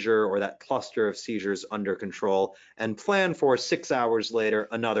seizure or that cluster of seizures under control, and plan for 6 hours later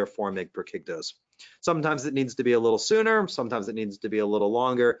another 4 mg per kg dose. Sometimes it needs to be a little sooner, sometimes it needs to be a little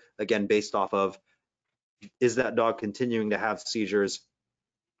longer, again based off of, is that dog continuing to have seizures?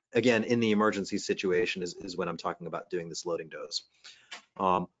 Again, in the emergency situation is when I'm talking about doing this loading dose.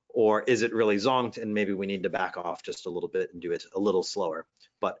 Or is it really zonked and maybe we need to back off just a little bit and do it a little slower.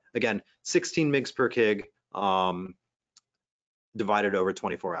 But again, 16 mg per kg divided over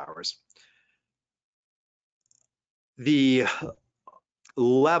 24 hours. The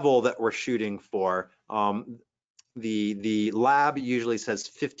level that we're shooting for, the lab usually says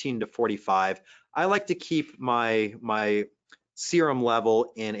 15 to 45. I like to keep my serum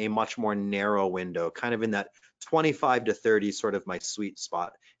level in a much more narrow window, kind of in that 25 to 30, sort of my sweet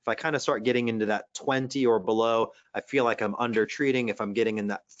spot. If I kind of start getting into that 20 or below, I feel like I'm under treating. If I'm getting in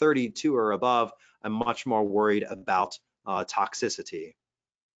that 32 or above, I'm much more worried about toxicity.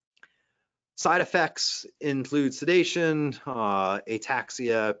 Side effects include sedation,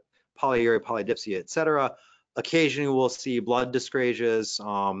 ataxia, polyuria, polydipsia, etc. Occasionally we'll see blood dyscrasias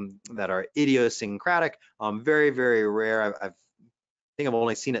that are idiosyncratic, very, very rare. I think I've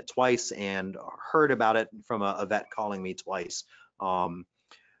only seen it twice and heard about it from a vet calling me twice.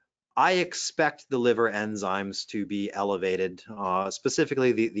 I expect the liver enzymes to be elevated,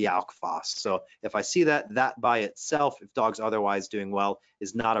 specifically the alk phos. So if I see that by itself, if dog's otherwise doing well,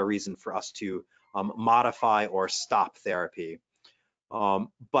 is not a reason for us to modify or stop therapy.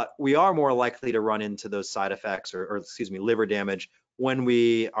 But we are more likely to run into those side effects or excuse me, liver damage when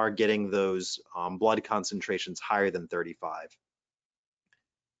we are getting those blood concentrations higher than 35.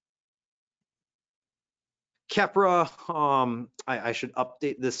 Keppra, I should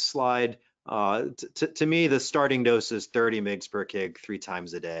update this slide. To me, the starting dose is 30 mg per kg 3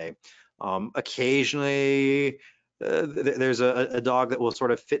 times a day. Occasionally, there's a dog that will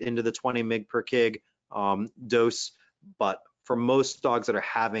sort of fit into the 20 mg per kg dose, but for most dogs that are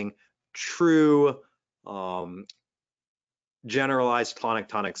having true generalized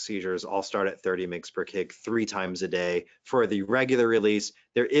clonic-tonic seizures, I'll start at 30 mg per kg 3 times a day. For the regular release,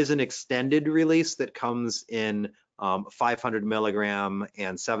 there is an extended release that comes in 500 milligram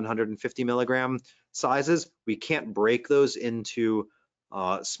and 750 milligram sizes. We can't break those into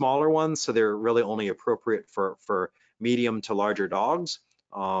smaller ones, so they're really only appropriate for medium to larger dogs.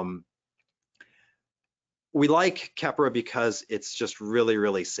 We like Keppra because it's just really,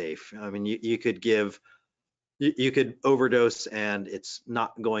 really safe. I mean, you could overdose and it's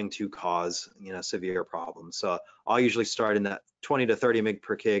not going to cause severe problems. So I'll usually start in that 20 to 30 mg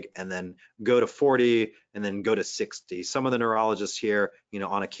per kg and then go to 40 and then go to 60. Some of the neurologists here,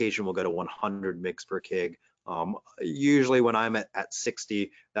 on occasion will go to 100 mg per kg. Usually when I'm at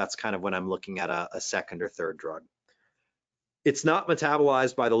 60, that's kind of when I'm looking at a second or third drug. It's not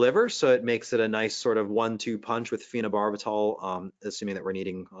metabolized by the liver, so it makes it a nice sort of 1-2 punch with phenobarbital, assuming that we're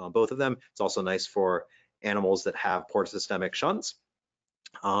needing both of them. It's also nice for animals that have portosystemic shunts.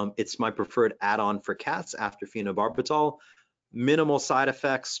 It's my preferred add-on for cats after phenobarbital. Minimal side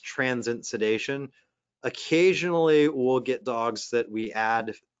effects, transient sedation. Occasionally, we'll get dogs that we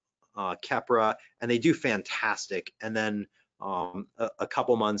add Keppra, and they do fantastic. And then a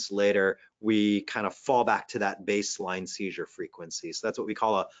couple months later, we kind of fall back to that baseline seizure frequency. So that's what we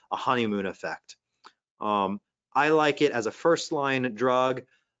call a honeymoon effect. I like it as a first-line drug.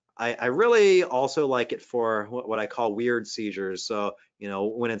 I really also like it for what I call weird seizures. So,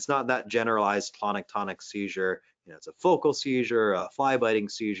 when it's not that generalized clonic-tonic seizure, it's a focal seizure, a fly-biting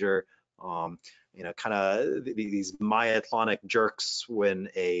seizure, kind of these myoclonic jerks when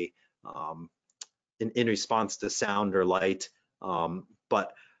in response to sound or light.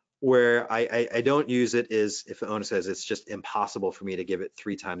 But where I don't use it is if the owner says it's just impossible for me to give it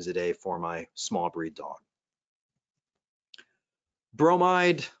 3 times a day for my small breed dog.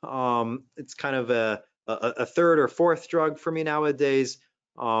 Bromide, it's kind of a third or fourth drug for me nowadays.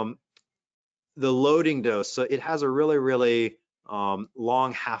 The loading dose, so it has a really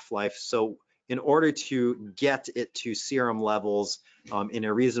long half-life. So in order to get it to serum levels in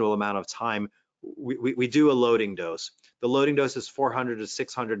a reasonable amount of time, we do a loading dose. The loading dose is 400 to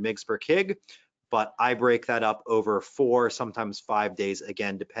 600 mg per kg, but I break that up over 4, sometimes 5 days,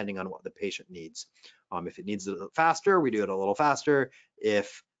 again, depending on what the patient needs. If it needs it faster, we do it a little faster.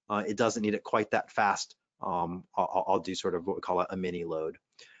 If it doesn't need it quite that fast, I'll do sort of what we call a mini load.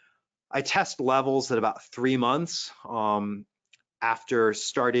 I test levels at about 3 months after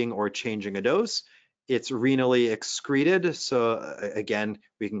starting or changing a dose. It's renally excreted. So again,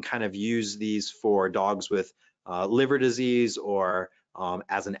 we can kind of use these for dogs with liver disease or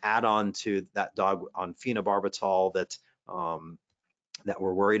as an add-on to that dog on phenobarbital that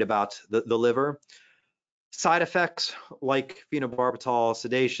we're worried about the liver. Side effects like phenobarbital,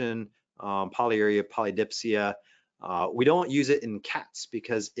 sedation, polyuria, polydipsia. We don't use it in cats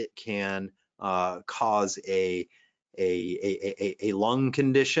because it can cause a lung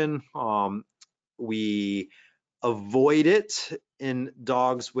condition. We avoid it in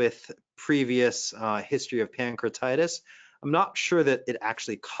dogs with previous history of pancreatitis. I'm not sure that it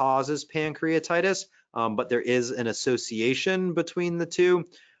actually causes pancreatitis, but there is an association between the two.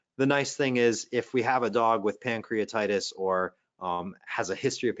 The nice thing is if we have a dog with pancreatitis or has a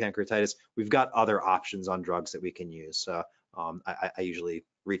history of pancreatitis, we've got other options on drugs that we can use. So I usually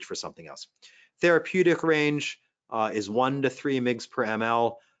reach for something else. Therapeutic range is 1 to 3 mg per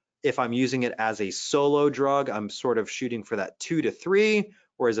ml. If I'm using it as a solo drug, I'm sort of shooting for that 2 to 3,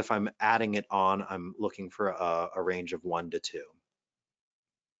 whereas if I'm adding it on, I'm looking for a range of 1 to 2.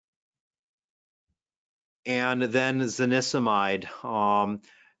 And then zonisamide.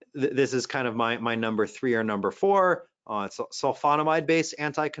 This is kind of my number 3 or number 4. It's a sulfonamide-based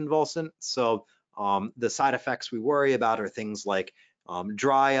anticonvulsant. So the side effects we worry about are things like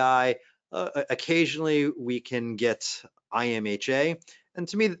dry eye. Occasionally, we can get IMHA. And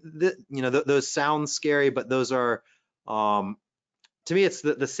to me, those sound scary, but those are, to me, it's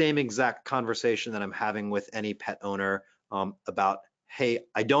the same exact conversation that I'm having with any pet owner about, hey,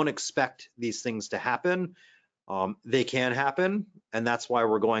 I don't expect these things to happen. They can happen, and that's why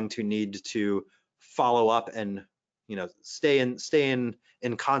we're going to need to follow up and stay in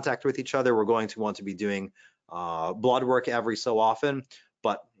contact with each other. We're going to want to be doing blood work every so often.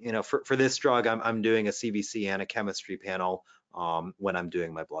 But for this drug, I'm doing a CBC and a chemistry panel when I'm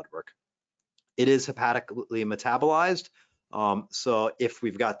doing my blood work. It is hepatically metabolized. So if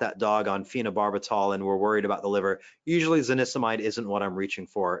we've got that dog on phenobarbital and we're worried about the liver, usually zonisamide isn't what I'm reaching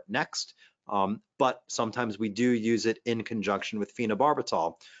for next. But sometimes we do use it in conjunction with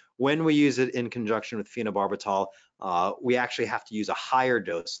phenobarbital. When we use it in conjunction with phenobarbital, we actually have to use a higher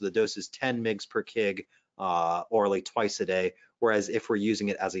dose. So the dose is 10 mg per kg orally twice a day, whereas if we're using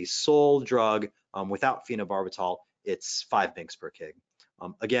it as a sole drug without phenobarbital, it's 5 mg per kg.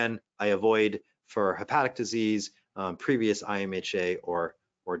 Again, I avoid for hepatic disease, previous IMHA, or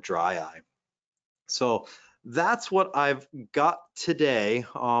dry eye. So that's what I've got today.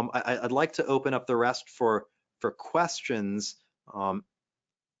 I'd like to open up the rest for questions.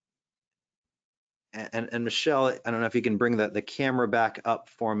 And Michelle, I don't know if you can bring the camera back up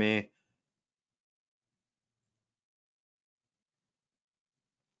for me.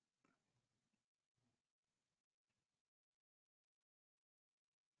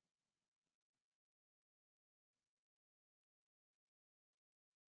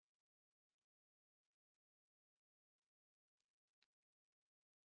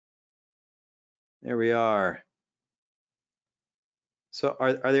 There we are. So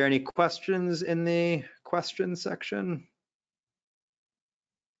are there any questions in the question section?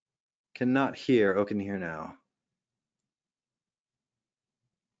 Cannot hear. Oh, can hear now.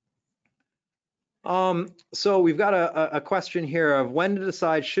 So we've got a question here of when to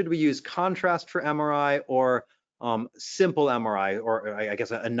decide, should we use contrast for MRI or simple MRI, or I guess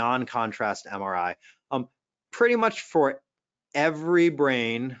a non-contrast MRI. Pretty much for every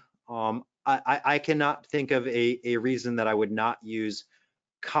brain, I cannot think of a reason that I would not use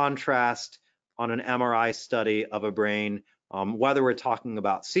contrast on an MRI study of a brain, whether we're talking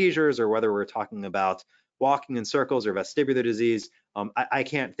about seizures or whether we're talking about walking in circles or vestibular disease. I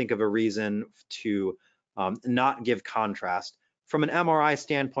can't think of a reason to not give contrast. From an MRI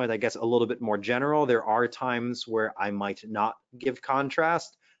standpoint, I guess a little bit more general, there are times where I might not give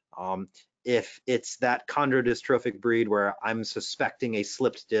contrast. If it's that chondrodystrophic breed where I'm suspecting a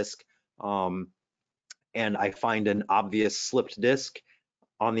slipped disc and I find an obvious slipped disc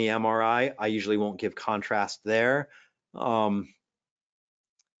on the MRI, I usually won't give contrast there.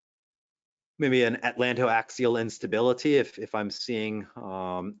 Maybe an atlantoaxial instability, if I'm seeing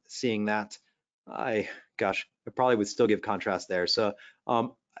that, I probably would still give contrast there. So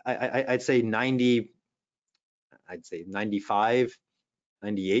I'd say 95,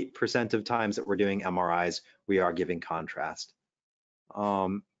 98% of times that we're doing MRIs, we are giving contrast.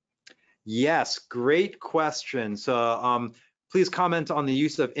 Yes, great question. So please comment on the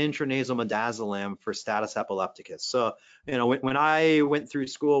use of intranasal midazolam for status epilepticus. So, you know, when I went through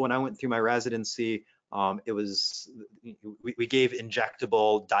school, when I went through my residency, we gave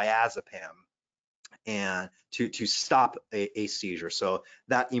injectable diazepam and to stop a seizure. So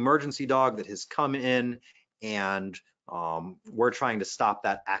that emergency dog that has come in and we're trying to stop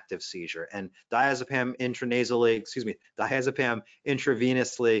that active seizure, and diazepam intravenously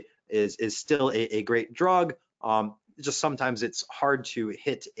is still a great drug. Just sometimes it's hard to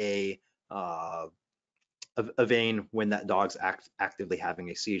hit a vein when that dog's actively having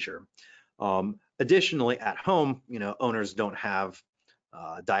a seizure. Additionally, at home, you know, owners don't have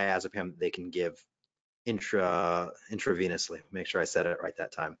diazepam they can give intravenously. Make sure I said it right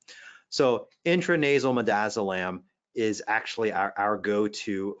that time. So intranasal midazolam is actually our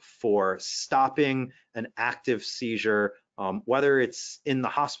go-to for stopping an active seizure, whether it's in the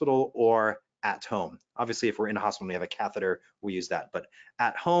hospital or at home. Obviously, if we're in a hospital and we have a catheter, we use that. But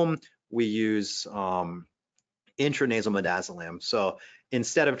at home, we use intranasal midazolam. So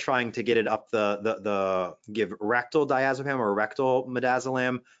instead of trying to get it up give rectal diazepam or rectal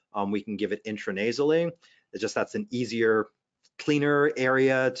midazolam, we can give it intranasally. It's just that's an easier, cleaner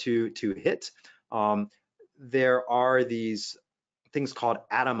area to hit. There are these things called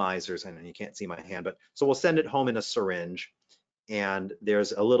atomizers, and you can't see my hand, but so we'll send it home in a syringe, and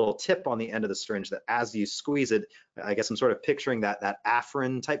there's a little tip on the end of the syringe that as you squeeze it, I guess I'm sort of picturing that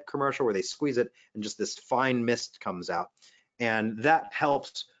Afrin type commercial where they squeeze it and just this fine mist comes out, and that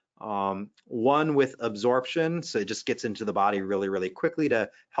helps one with absorption, so it just gets into the body really, really quickly to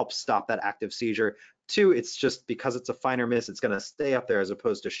help stop that active seizure. Two, it's just because it's a finer mist, it's going to stay up there as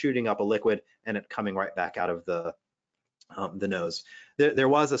opposed to shooting up a liquid and it coming right back out of the nose. There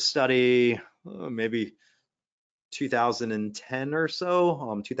was a study, maybe 2010 or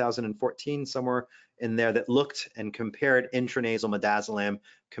so, 2014, somewhere in there, that looked and compared intranasal midazolam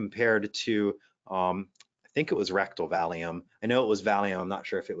compared to I think it was rectal Valium. I know it was Valium. I'm not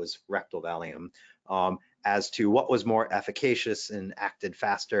sure if it was rectal Valium, as to what was more efficacious and acted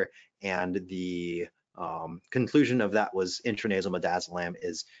faster. And the conclusion of that was intranasal midazolam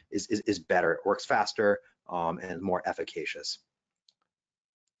is better. It works faster and more efficacious.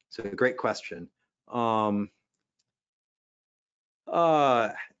 So great question.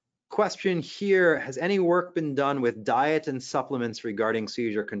 Question here: has any work been done with diet and supplements regarding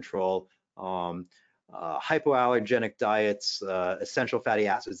seizure control? Hypoallergenic diets, essential fatty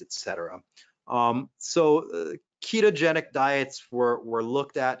acids, etc. Ketogenic diets were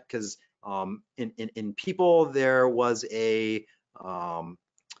looked at because in people there was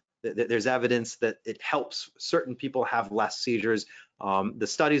there's evidence that it helps certain people have less seizures. The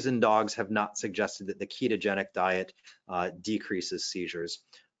studies in dogs have not suggested that the ketogenic diet decreases seizures.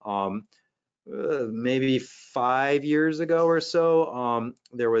 Maybe 5 years ago or so,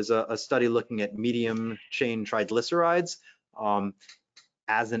 there was a study looking at medium chain triglycerides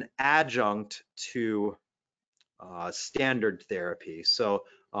as an adjunct to standard therapy. So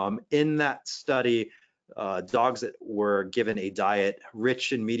in that study, dogs that were given a diet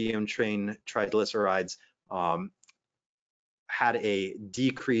rich in medium chain triglycerides had a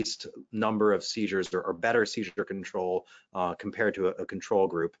decreased number of seizures or better seizure control compared to a control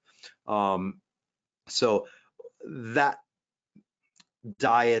group. So that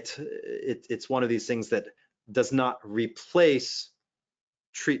diet, it's one of these things that does not replace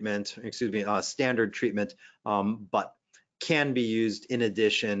treatment, excuse me, standard treatment, but can be used in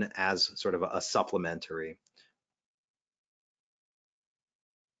addition as sort of a supplementary.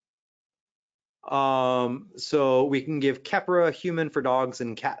 So we can give Keppra human for dogs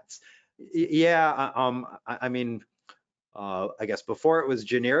and cats. Yeah, I mean, I guess before it was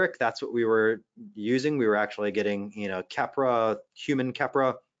generic, that's what we were using. We were actually getting, you know, Keppra, human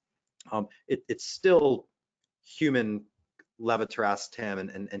Keppra. It's still human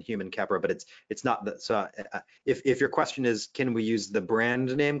levetiracetam and human Keppra, but it's not that. So if your question is, can we use the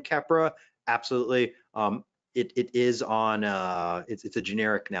brand name Keppra? Absolutely. It is on. It's a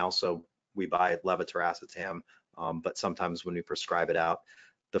generic now, so we buy levetiracetam. But sometimes when we prescribe it out,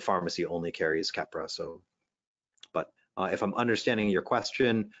 the pharmacy only carries Keppra. So, but if I'm understanding your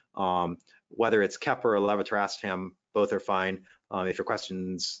question, whether it's Keppra or levetiracetam, both are fine. If your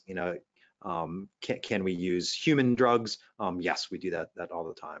question's, you know, can we use human drugs? Yes, we do that all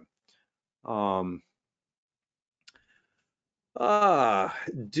the time.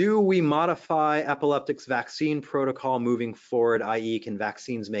 Do we modify epileptics vaccine protocol moving forward, i.e. can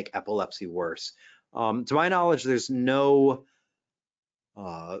vaccines make epilepsy worse? To my knowledge, there's no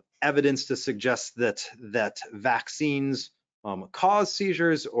evidence to suggest that vaccines cause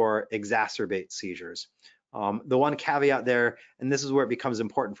seizures or exacerbate seizures. The one caveat there, and this is where it becomes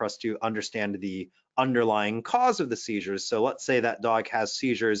important for us to understand the underlying cause of the seizures. So let's say that dog has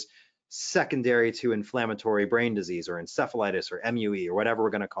seizures secondary to inflammatory brain disease or encephalitis or MUE or whatever we're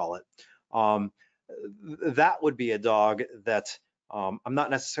going to call it. That would be a dog that I'm not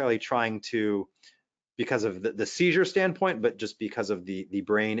necessarily trying to, because of the seizure standpoint, but just because of the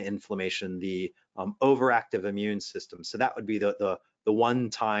brain inflammation, the overactive immune system. So that would be the one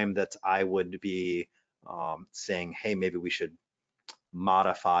time that I would be saying, hey, maybe we should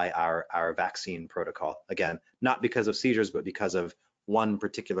modify our vaccine protocol. Again, not because of seizures, but because of one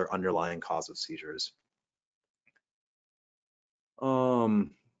particular underlying cause of seizures.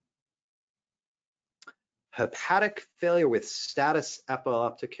 Hepatic failure with status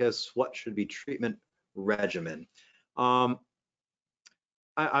epilepticus, what should be treatment regimen? I'm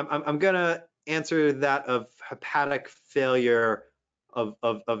gonna answer that of hepatic failure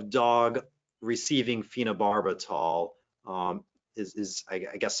of dog receiving phenobarbital. Is I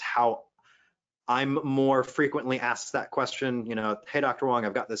guess how I'm more frequently asked that question. You know, hey, Dr. Wong,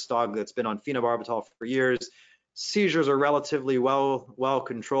 I've got this dog that's been on phenobarbital for years. Seizures are relatively well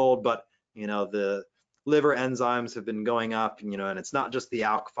controlled, but you know the liver enzymes have been going up. You know, and it's not just the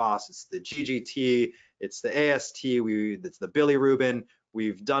alk phos, it's the GGT, it's the AST, it's the bilirubin.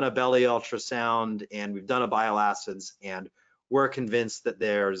 We've done a belly ultrasound and we've done a bile acids, and we're convinced that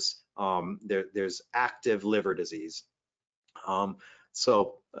there's active liver disease.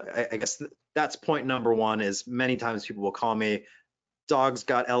 So I guess that's point number one. Is many times people will call me, dog's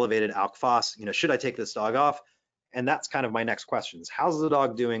got elevated alk phos, you know, should I take this dog off? And that's kind of my next questions. How's the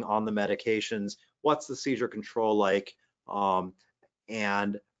dog doing on the medications? What's the seizure control like?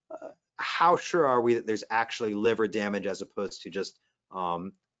 And how sure are we that there's actually liver damage as opposed to just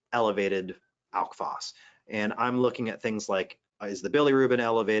elevated alk phos? And I'm looking at things like, is the bilirubin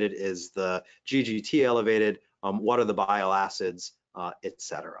elevated? Is the GGT elevated? What are the bile acids,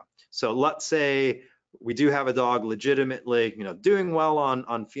 etc. So let's say we do have a dog legitimately, you know, doing well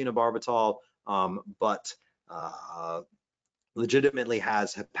on phenobarbital, but legitimately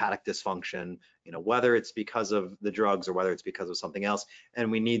has hepatic dysfunction, you know, whether it's because of the drugs or whether it's because of something else,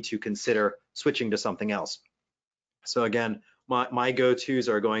 and we need to consider switching to something else. So again, my go-tos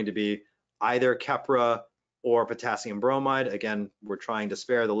are going to be either Keppra or potassium bromide. Again, we're trying to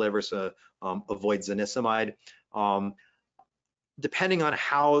spare the liver, so avoid zonisamide. Depending on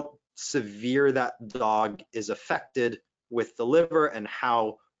how severe that dog is affected with the liver and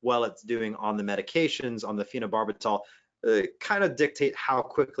how well it's doing on the medications, on the phenobarbital, kind of dictate how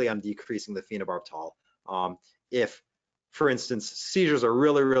quickly I'm decreasing the phenobarbital. If, for instance, seizures are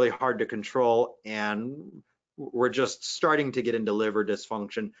really hard to control and we're just starting to get into liver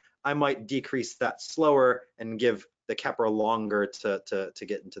dysfunction, I might decrease that slower and give the Keppra longer to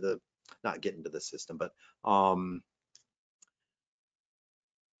get into the, not get into the system, but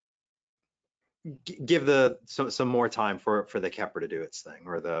give some more time for the Keppra to do its thing,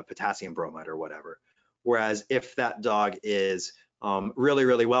 or the potassium bromide or whatever. Whereas if that dog is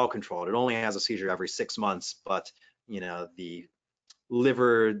really well controlled, it only has a seizure every 6 months, but you know the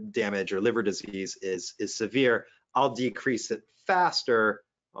liver damage or liver disease is severe, I'll decrease it faster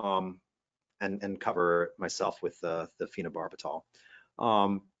and cover myself with the phenobarbital.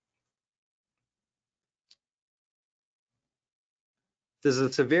 Does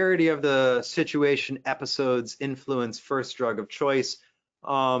the severity of the situation episodes influence first drug of choice?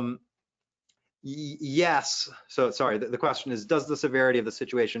 Yes. So sorry, the question is, does the severity of the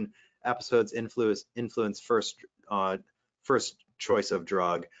situation episodes influence first choice of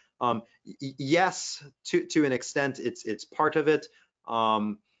drug? Yes, to an extent, it's part of it.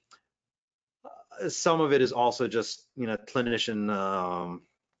 Some of it is also just clinician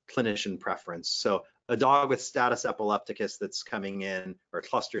preference. So a dog with status epilepticus that's coming in, or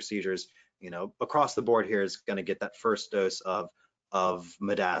cluster seizures, across the board here is going to get that first dose of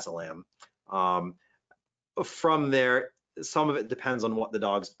midazolam. From there, some of it depends on what the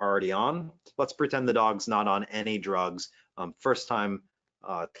dog's already on. Let's pretend the dog's not on any drugs. First time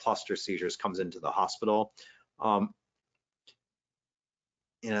cluster seizures comes into the hospital. To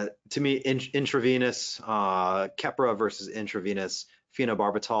me, intravenous Keppra versus intravenous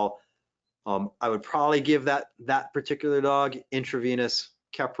phenobarbital, I would probably give that particular dog intravenous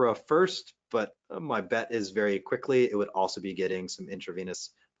Keppra first, but my bet is very quickly it would also be getting some intravenous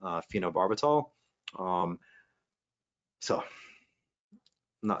phenobarbital. So I'm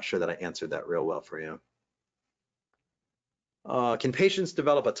not sure that I answered that real well for you. Can patients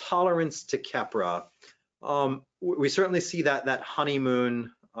develop a tolerance to Keppra? We certainly see that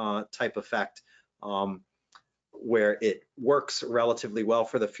honeymoon type effect where it works relatively well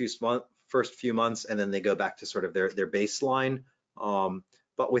for the first few months, and then they go back to sort of their baseline.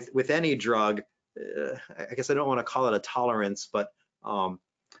 But with any drug, I guess I don't want to call it a tolerance, but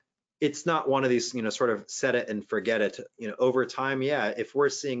it's not one of these, sort of set it and forget it. Over time, yeah, if we're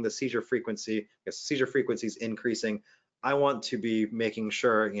seeing the seizure frequency is increasing, I want to be making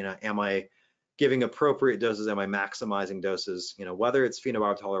sure, am I giving appropriate doses? Am I maximizing doses? Whether it's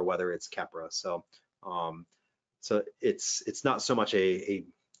phenobarbital or whether it's Keppra. So, so it's not so much a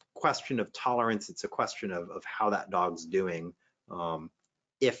question of tolerance; it's a question of how that dog's doing.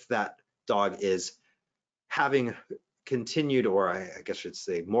 If that dog is having continued, or I guess I should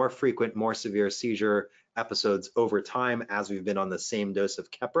say more frequent, more severe seizure episodes over time as we've been on the same dose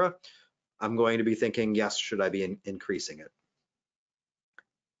of Keppra, I'm going to be thinking, yes, should I be increasing it?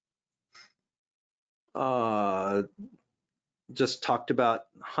 Just talked about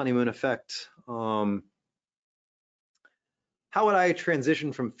honeymoon effect. How would I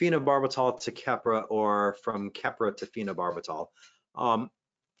transition from phenobarbital to Keppra or from Keppra to phenobarbital?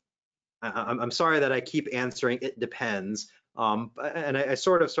 I'm sorry that I keep answering it depends. And I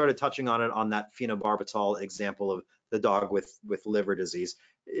sort of started touching on it on that phenobarbital example of the dog with liver disease.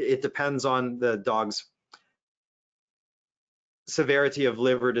 It depends on the dog's severity of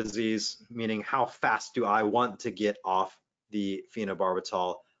liver disease, meaning how fast do I want to get off the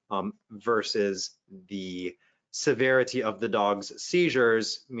phenobarbital versus the severity of the dog's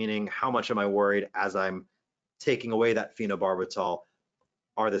seizures, meaning how much am I worried as I'm taking away that phenobarbital,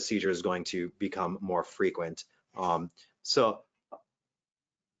 are the seizures going to become more frequent? So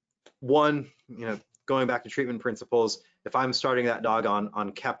one, going back to treatment principles, if I'm starting that dog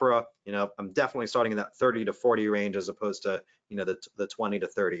on Keppra, I'm definitely starting in that 30 to 40 range as opposed to, the 20 to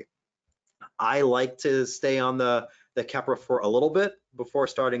 30. I like to stay on the Keppra for a little bit before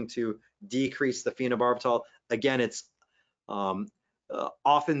starting to decrease the phenobarbital. Again, it's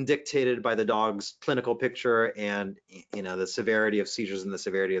often dictated by the dog's clinical picture and the severity of seizures and the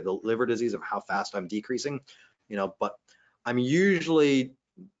severity of the liver disease of how fast I'm decreasing. But I'm usually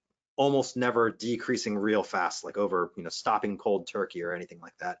almost never decreasing real fast, like over stopping cold turkey or anything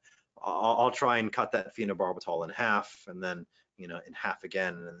like that. I'll try and cut that phenobarbital in half, and then in half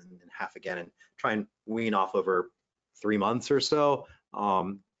again, and then in half again, and try and wean off over 3 months or so.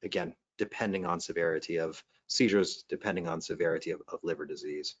 Again, depending on severity of seizures, depending on severity of liver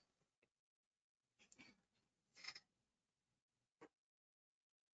disease.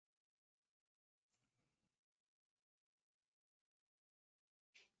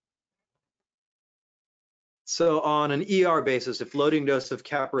 So on an ER basis, if loading dose of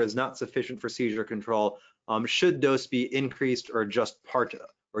Keppra is not sufficient for seizure control, should dose be increased or just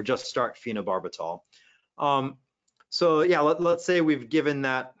start phenobarbital? So yeah, let's say we've given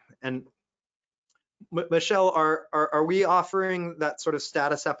that, and Michelle, are we offering that sort of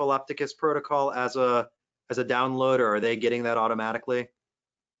status epilepticus protocol as a download, or are they getting that automatically?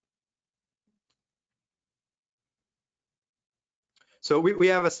 So we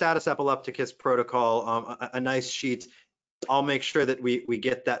have a status epilepticus protocol, a nice sheet. I'll make sure that we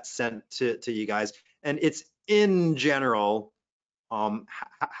get that sent to you guys. And it's in general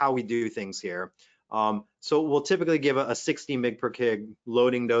how we do things here. So we'll typically give a 60 mg per kg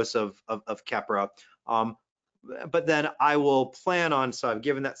loading dose of Keppra. But then I will plan on, so I've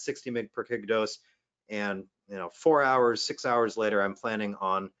given that 60 mg per kg dose, and 4 hours, 6 hours later, I'm planning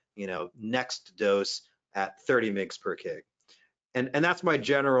on next dose at 30 mg per kg. And that's my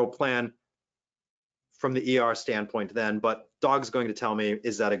general plan from the ER standpoint then, but dog's going to tell me,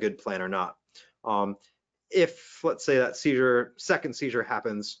 is that a good plan or not? If let's say that second seizure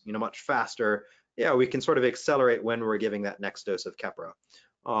happens, much faster, yeah, we can sort of accelerate when we're giving that next dose of Keppra.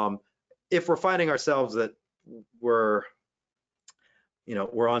 If we're finding ourselves that we're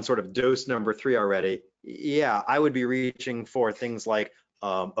on sort of dose number 3 already, yeah, I would be reaching for things like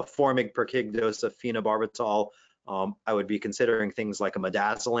a 4 mg per kg dose of phenobarbital. I would be considering things like a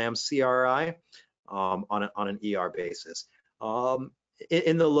midazolam CRI on an ER basis.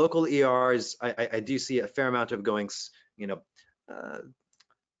 In the local ERs, I do see a fair amount of going,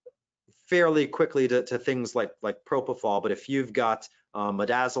 fairly quickly to things like propofol. But if you've got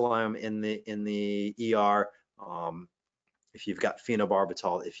midazolam in the ER, if you've got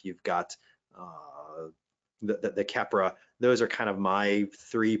phenobarbital, if you've got the Keppra, those are kind of my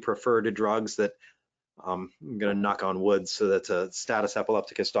 3 preferred drugs that I'm going to knock on wood so that a status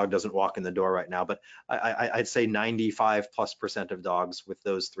epilepticus dog doesn't walk in the door right now, but I'd say 95+% of dogs with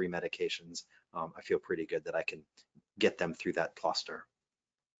those 3 medications, I feel pretty good that I can get them through that cluster.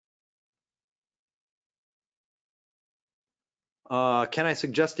 Can I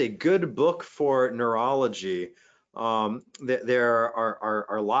suggest a good book for neurology? There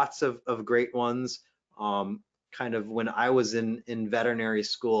are lots of great ones. Kind of when I was in veterinary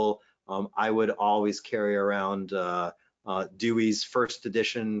school, I would always carry around Dewey's first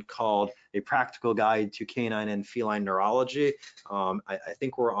edition called A Practical Guide to Canine and Feline Neurology. I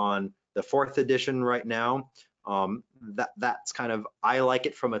think we're on the 4th edition right now. That's kind of, I like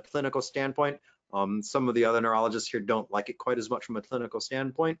it from a clinical standpoint. Some of the other neurologists here don't like it quite as much from a clinical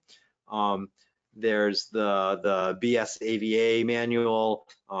standpoint. There's the BSAVA manual.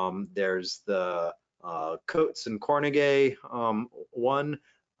 There's the Coates and Cornegay one.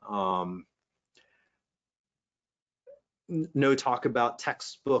 No talk about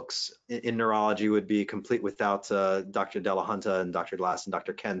textbooks in neurology would be complete without Dr. Delahunta and Dr. Glass and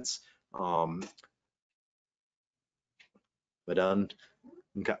Dr. Kent's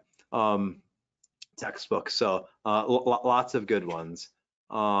okay, textbook. So lots of good ones.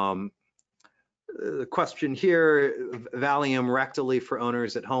 The question here, Valium rectally for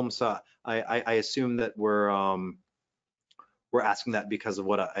owners at home. So I assume that we're asking that because of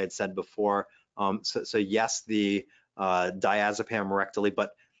what I had said before. So yes, the diazepam rectally,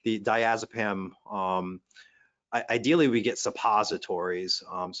 but the diazepam, ideally we get suppositories.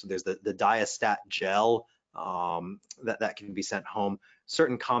 So there's the diastat gel that can be sent home.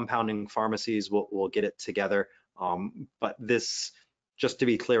 Certain compounding pharmacies will get it together, but this, just to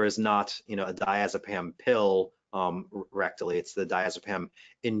be clear, is not a diazepam pill rectally. It's the diazepam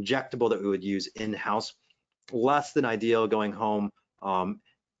injectable that we would use in-house. Less than ideal going home,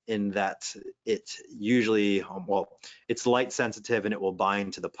 in that it usually, it's light sensitive and it will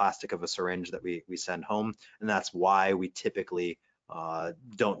bind to the plastic of a syringe that we send home, and that's why we typically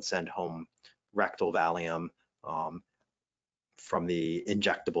don't send home rectal Valium from the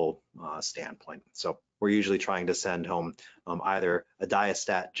injectable standpoint. So we're usually trying to send home either a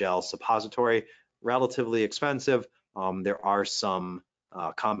diastat gel suppository, relatively expensive. There are some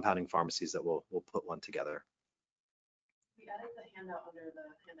compounding pharmacies that will put one together. We added the handout under the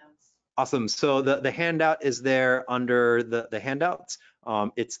handouts. Awesome. So the handout is there under the handouts.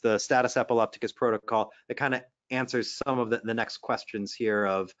 It's the status epilepticus protocol. It kind of answers some of the next questions here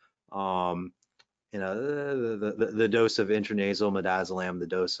of the dose of intranasal midazolam, the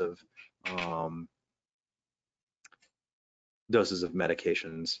dose of doses of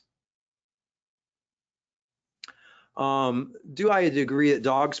medications. Do I agree that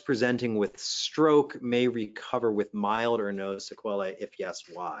dogs presenting with stroke may recover with mild or no sequelae? If yes,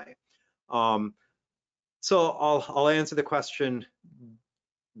 why? So I'll answer the question.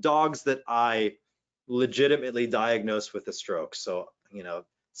 Dogs that I legitimately diagnosed with a stroke, so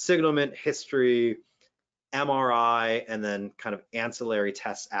signalment, history, MRI, and then kind of ancillary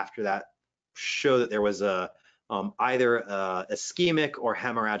tests after that show that there was either ischemic or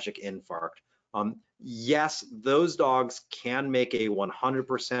hemorrhagic infarct. Yes, those dogs can make a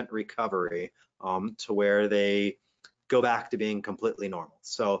 100% recovery to where they go back to being completely normal.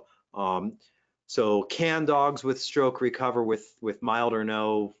 So, so can dogs with stroke recover with mild or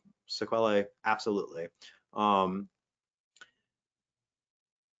no sequelae? Absolutely.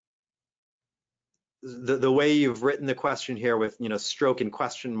 The way you've written the question here with stroke in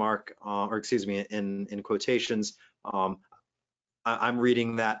question mark, or excuse me, in quotations, I'm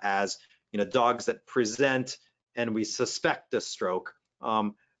reading that as dogs that present and we suspect a stroke.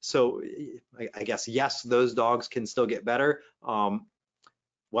 So I guess yes, those dogs can still get better,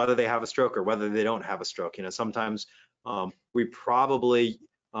 whether they have a stroke or whether they don't have a stroke. Sometimes We probably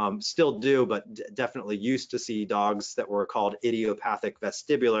still do, but definitely used to see dogs that were called idiopathic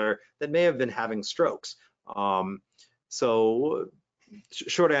vestibular that may have been having strokes. So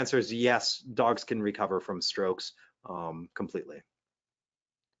short answer is yes, dogs can recover from strokes completely.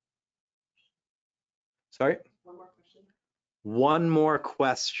 Sorry? One more question. One more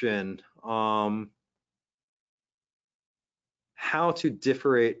question. How to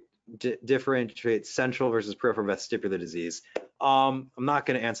differentiate central versus peripheral vestibular disease? I'm not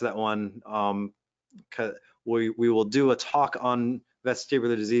going to answer that one. We will do a talk on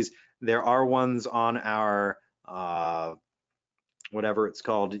vestibular disease. There are ones on our whatever it's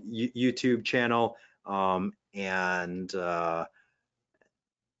called YouTube channel,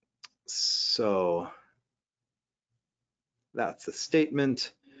 so that's the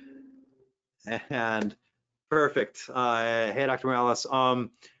statement. And perfect. Hey, Dr. Morales.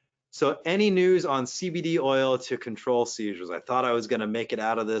 So any news on CBD oil to control seizures? I thought I was going to make it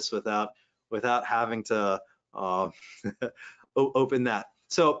out of this without having to open that.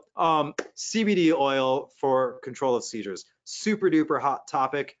 So CBD oil for control of seizures, super duper hot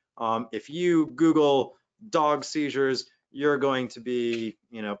topic. If you Google dog seizures, you're going to be,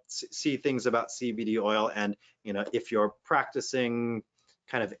 see things about CBD oil. And, if you're practicing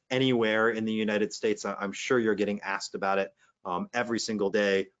kind of anywhere in the United States, I'm sure you're getting asked about it every single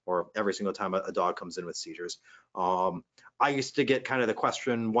day or every single time a dog comes in with seizures. I used to get kind of the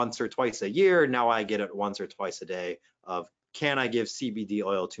question once or twice a year. Now I get it once or twice a day of, can I give CBD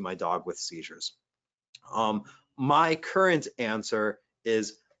oil to my dog with seizures? My current answer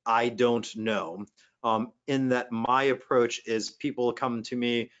is I don't know. In that my approach is people come to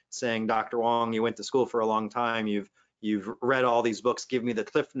me saying, Dr. Wong, you went to school for a long time. You've read all these books. Give me the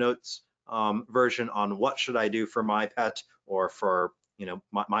Cliff Notes version on what should I do for my pet or for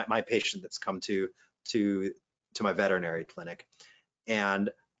my patient that's come to my veterinary clinic. And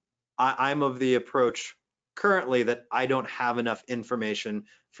I'm of the approach currently that I don't have enough information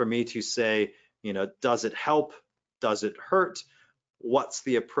for me to say, does it help? Does it hurt? What's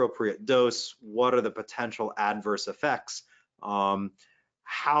the appropriate dose? What are the potential adverse effects?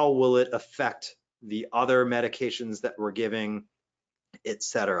 How will it affect the other medications that we're giving,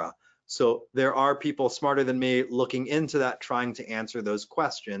 etc. So there are people smarter than me looking into that, trying to answer those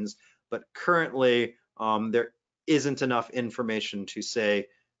questions, but currently there isn't enough information to say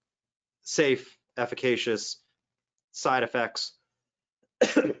safe, efficacious, side effects,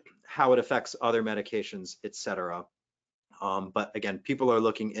 how it affects other medications, etc. But again, people are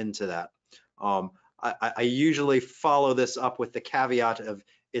looking into that. I usually follow this up with the caveat of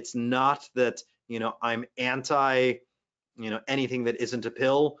it's not that I'm anti anything that isn't a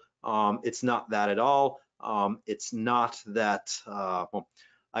pill. It's not that at all. It's not that. Well,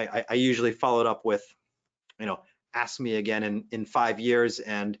 I usually follow it up with ask me again in 5 years,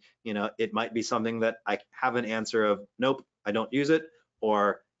 and it might be something that I have an answer of nope, I don't use it,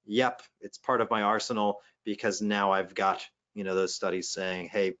 or yep, it's part of my arsenal because now I've got those studies saying,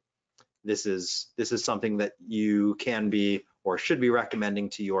 hey, this is something that you can be or should be recommending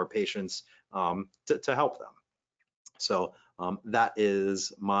to your patients to help them. So that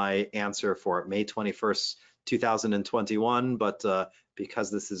is my answer for May 21st, 2021. But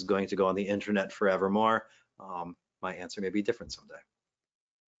because this is going to go on the internet forevermore, my answer may be different someday.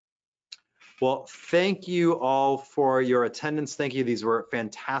 Well, thank you all for your attendance. Thank you. These were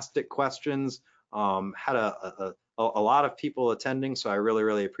fantastic questions. Had a lot of people attending, so I really,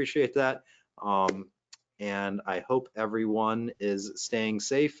 really appreciate that. And I hope everyone is staying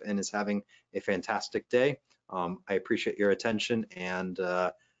safe and is having a fantastic day. I appreciate your attention and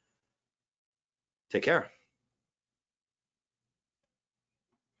take care.